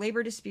precedent for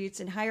labor disputes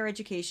in higher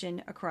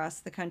education across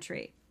the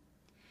country.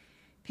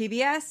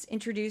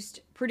 PBS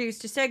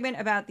produced a segment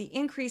about the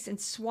increase in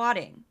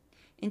swatting,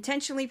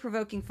 intentionally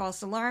provoking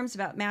false alarms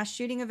about mass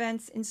shooting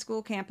events in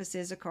school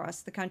campuses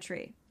across the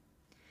country.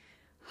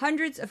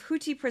 Hundreds of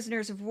Houthi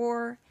prisoners of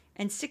war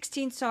and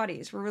 16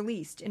 Saudis were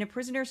released in a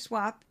prisoner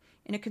swap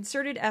in a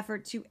concerted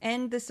effort to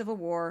end the civil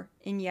war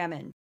in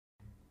Yemen.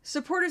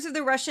 Supporters of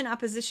the Russian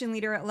opposition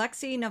leader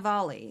Alexei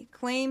Navalny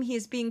claim he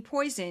is being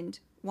poisoned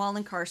while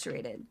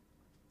incarcerated.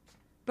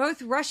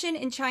 Both Russian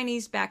and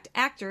Chinese-backed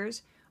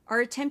actors are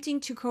attempting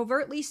to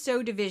covertly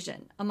sow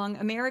division among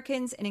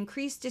Americans and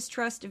increase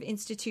distrust of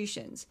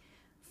institutions,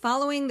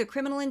 following the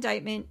criminal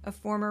indictment of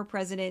former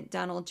President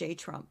Donald J.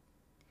 Trump.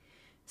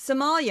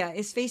 Somalia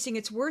is facing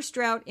its worst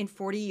drought in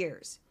 40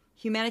 years.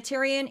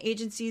 Humanitarian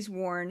agencies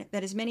warn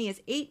that as many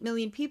as 8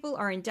 million people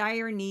are in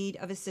dire need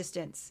of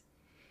assistance.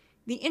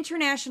 The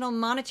International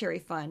Monetary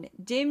Fund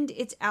dimmed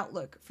its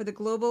outlook for the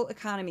global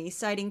economy,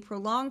 citing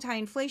prolonged high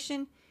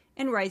inflation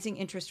and rising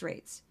interest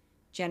rates.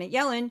 Janet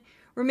Yellen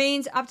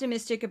remains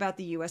optimistic about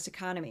the U.S.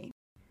 economy.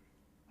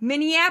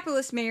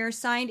 Minneapolis mayor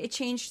signed a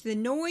change to the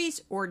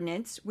noise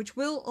ordinance, which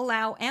will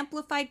allow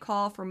amplified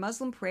call for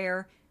Muslim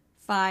prayer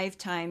 5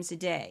 times a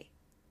day.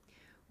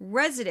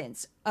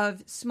 Residents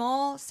of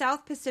small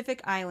South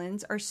Pacific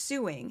islands are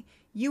suing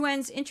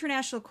UN's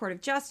International Court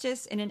of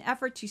Justice in an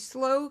effort to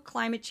slow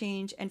climate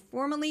change and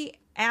formally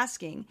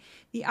asking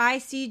the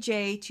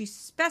ICJ to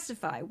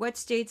specify what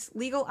states'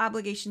 legal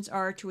obligations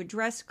are to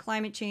address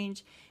climate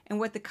change and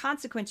what the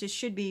consequences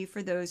should be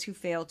for those who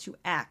fail to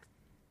act.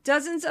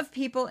 Dozens of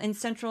people in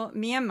central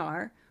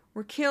Myanmar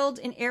were killed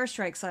in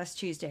airstrikes last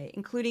Tuesday,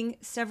 including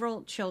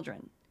several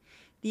children.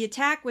 The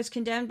attack was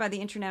condemned by the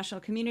international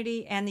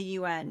community and the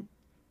UN.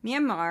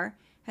 Myanmar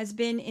has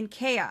been in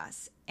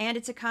chaos and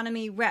its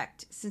economy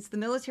wrecked since the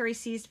military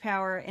seized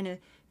power in a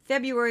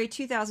February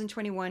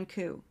 2021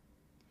 coup.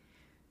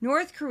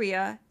 North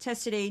Korea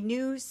tested a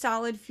new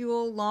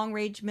solid-fuel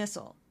long-range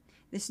missile.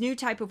 This new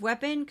type of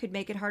weapon could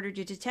make it harder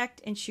to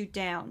detect and shoot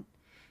down.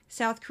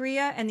 South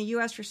Korea and the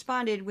U.S.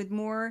 responded with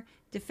more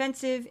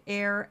defensive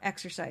air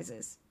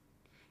exercises.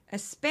 A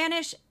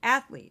Spanish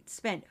athlete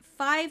spent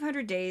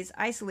 500 days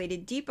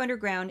isolated deep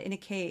underground in a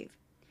cave.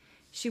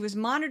 She was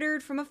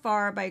monitored from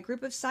afar by a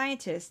group of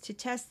scientists to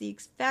test the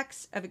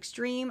effects of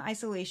extreme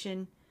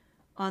isolation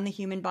on the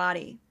human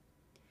body.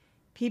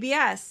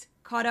 PBS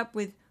caught up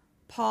with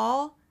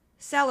Paul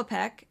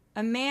Salopek,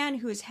 a man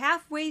who is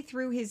halfway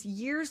through his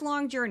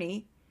years-long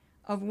journey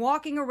of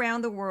walking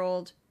around the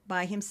world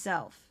by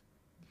himself.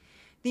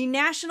 The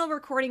National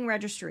Recording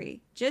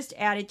Registry just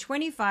added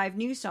 25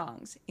 new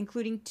songs,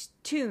 including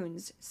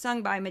tunes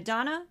sung by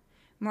Madonna,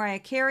 Mariah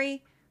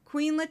Carey,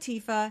 Queen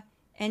Latifah,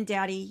 and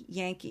Daddy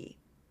Yankee.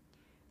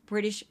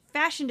 British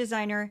fashion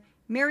designer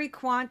Mary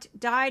Quant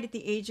died at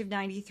the age of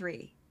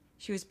 93.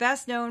 She was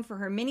best known for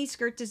her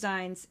miniskirt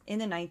designs in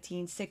the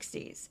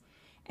 1960s.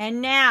 And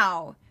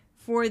now,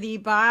 for the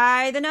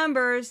by the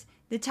numbers,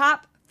 the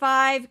top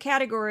 5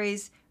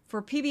 categories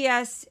for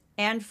PBS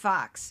and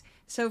Fox.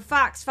 So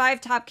Fox, 5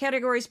 top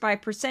categories by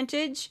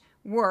percentage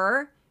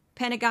were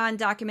Pentagon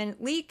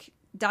document leak,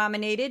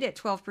 dominated at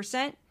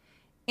 12%.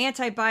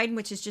 Anti-Biden,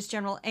 which is just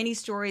general any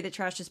story that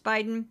trashes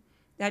Biden.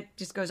 That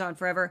just goes on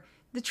forever.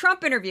 The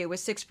Trump interview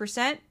was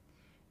 6%.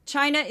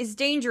 China is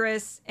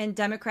dangerous and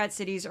Democrat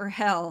cities are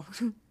hell.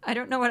 I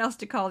don't know what else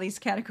to call these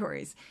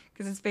categories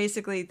because it's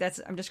basically,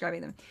 I'm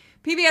describing them.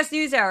 PBS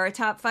NewsHour,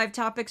 top 5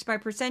 topics by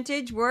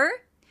percentage were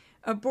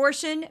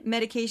abortion,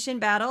 medication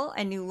battle,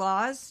 and new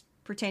laws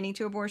pertaining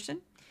to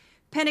abortion.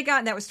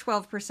 Pentagon, that was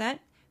 12%.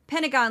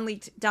 Pentagon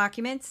leaked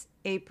documents,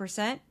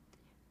 8%.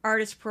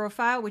 Artist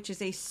profile, which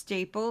is a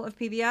staple of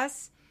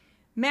PBS.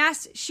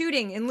 Mass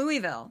shooting in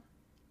Louisville.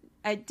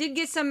 I did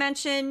get some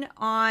mention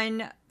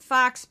on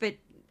Fox, but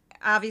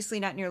obviously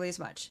not nearly as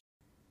much.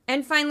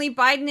 And finally,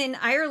 Biden in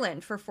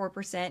Ireland for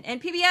 4%.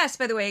 And PBS,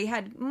 by the way,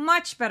 had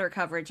much better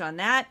coverage on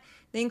that.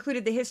 They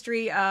included the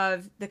history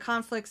of the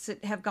conflicts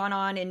that have gone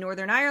on in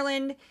Northern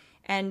Ireland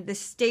and the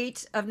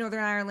state of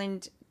Northern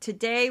Ireland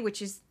today,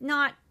 which is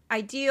not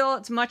ideal.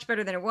 It's much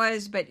better than it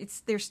was, but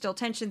there's still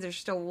tensions. There's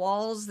still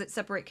walls that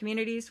separate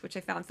communities, which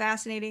I found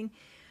fascinating.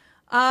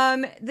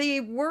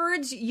 The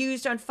words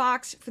used on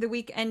Fox for the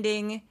week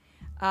ending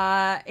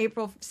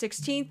April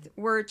 16th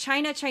were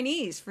China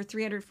Chinese for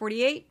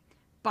 348,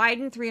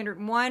 Biden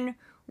 301,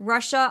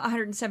 Russia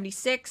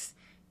 176,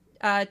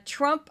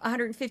 Trump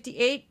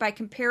 158. By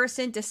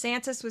comparison,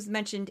 DeSantis was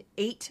mentioned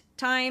 8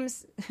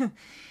 times.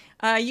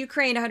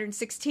 Ukraine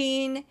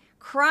 116.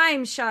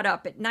 Crime shot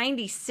up at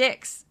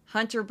 96.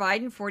 Hunter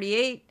Biden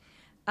 48.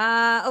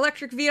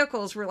 Electric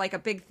vehicles were like a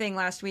big thing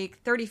last week.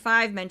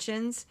 35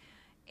 mentions.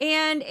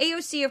 And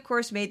AOC, of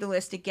course, made the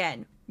list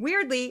again.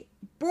 Weirdly,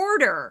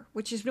 border,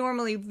 which is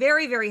normally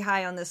very, very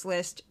high on this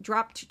list,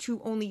 dropped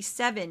to only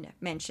 7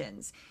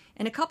 mentions.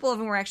 And a couple of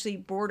them were actually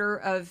border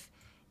of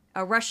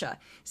Russia.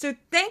 So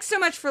thanks so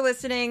much for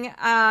listening.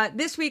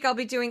 This week I'll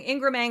be doing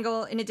Ingram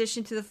Angle in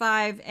addition to the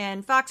 5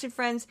 and Fox and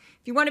Friends.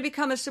 If you want to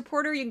become a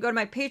supporter, you can go to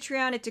my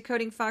Patreon at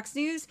Decoding Fox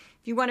News.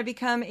 If you want to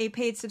become a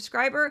paid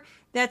subscriber,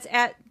 that's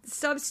at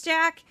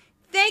Substack.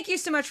 Thank you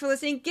so much for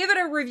listening. Give it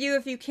a review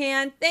if you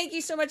can. Thank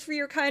you so much for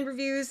your kind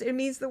reviews. It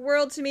means the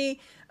world to me.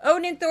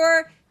 Odin and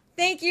Thor,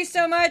 thank you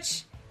so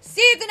much.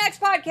 See you at the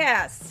next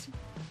podcast.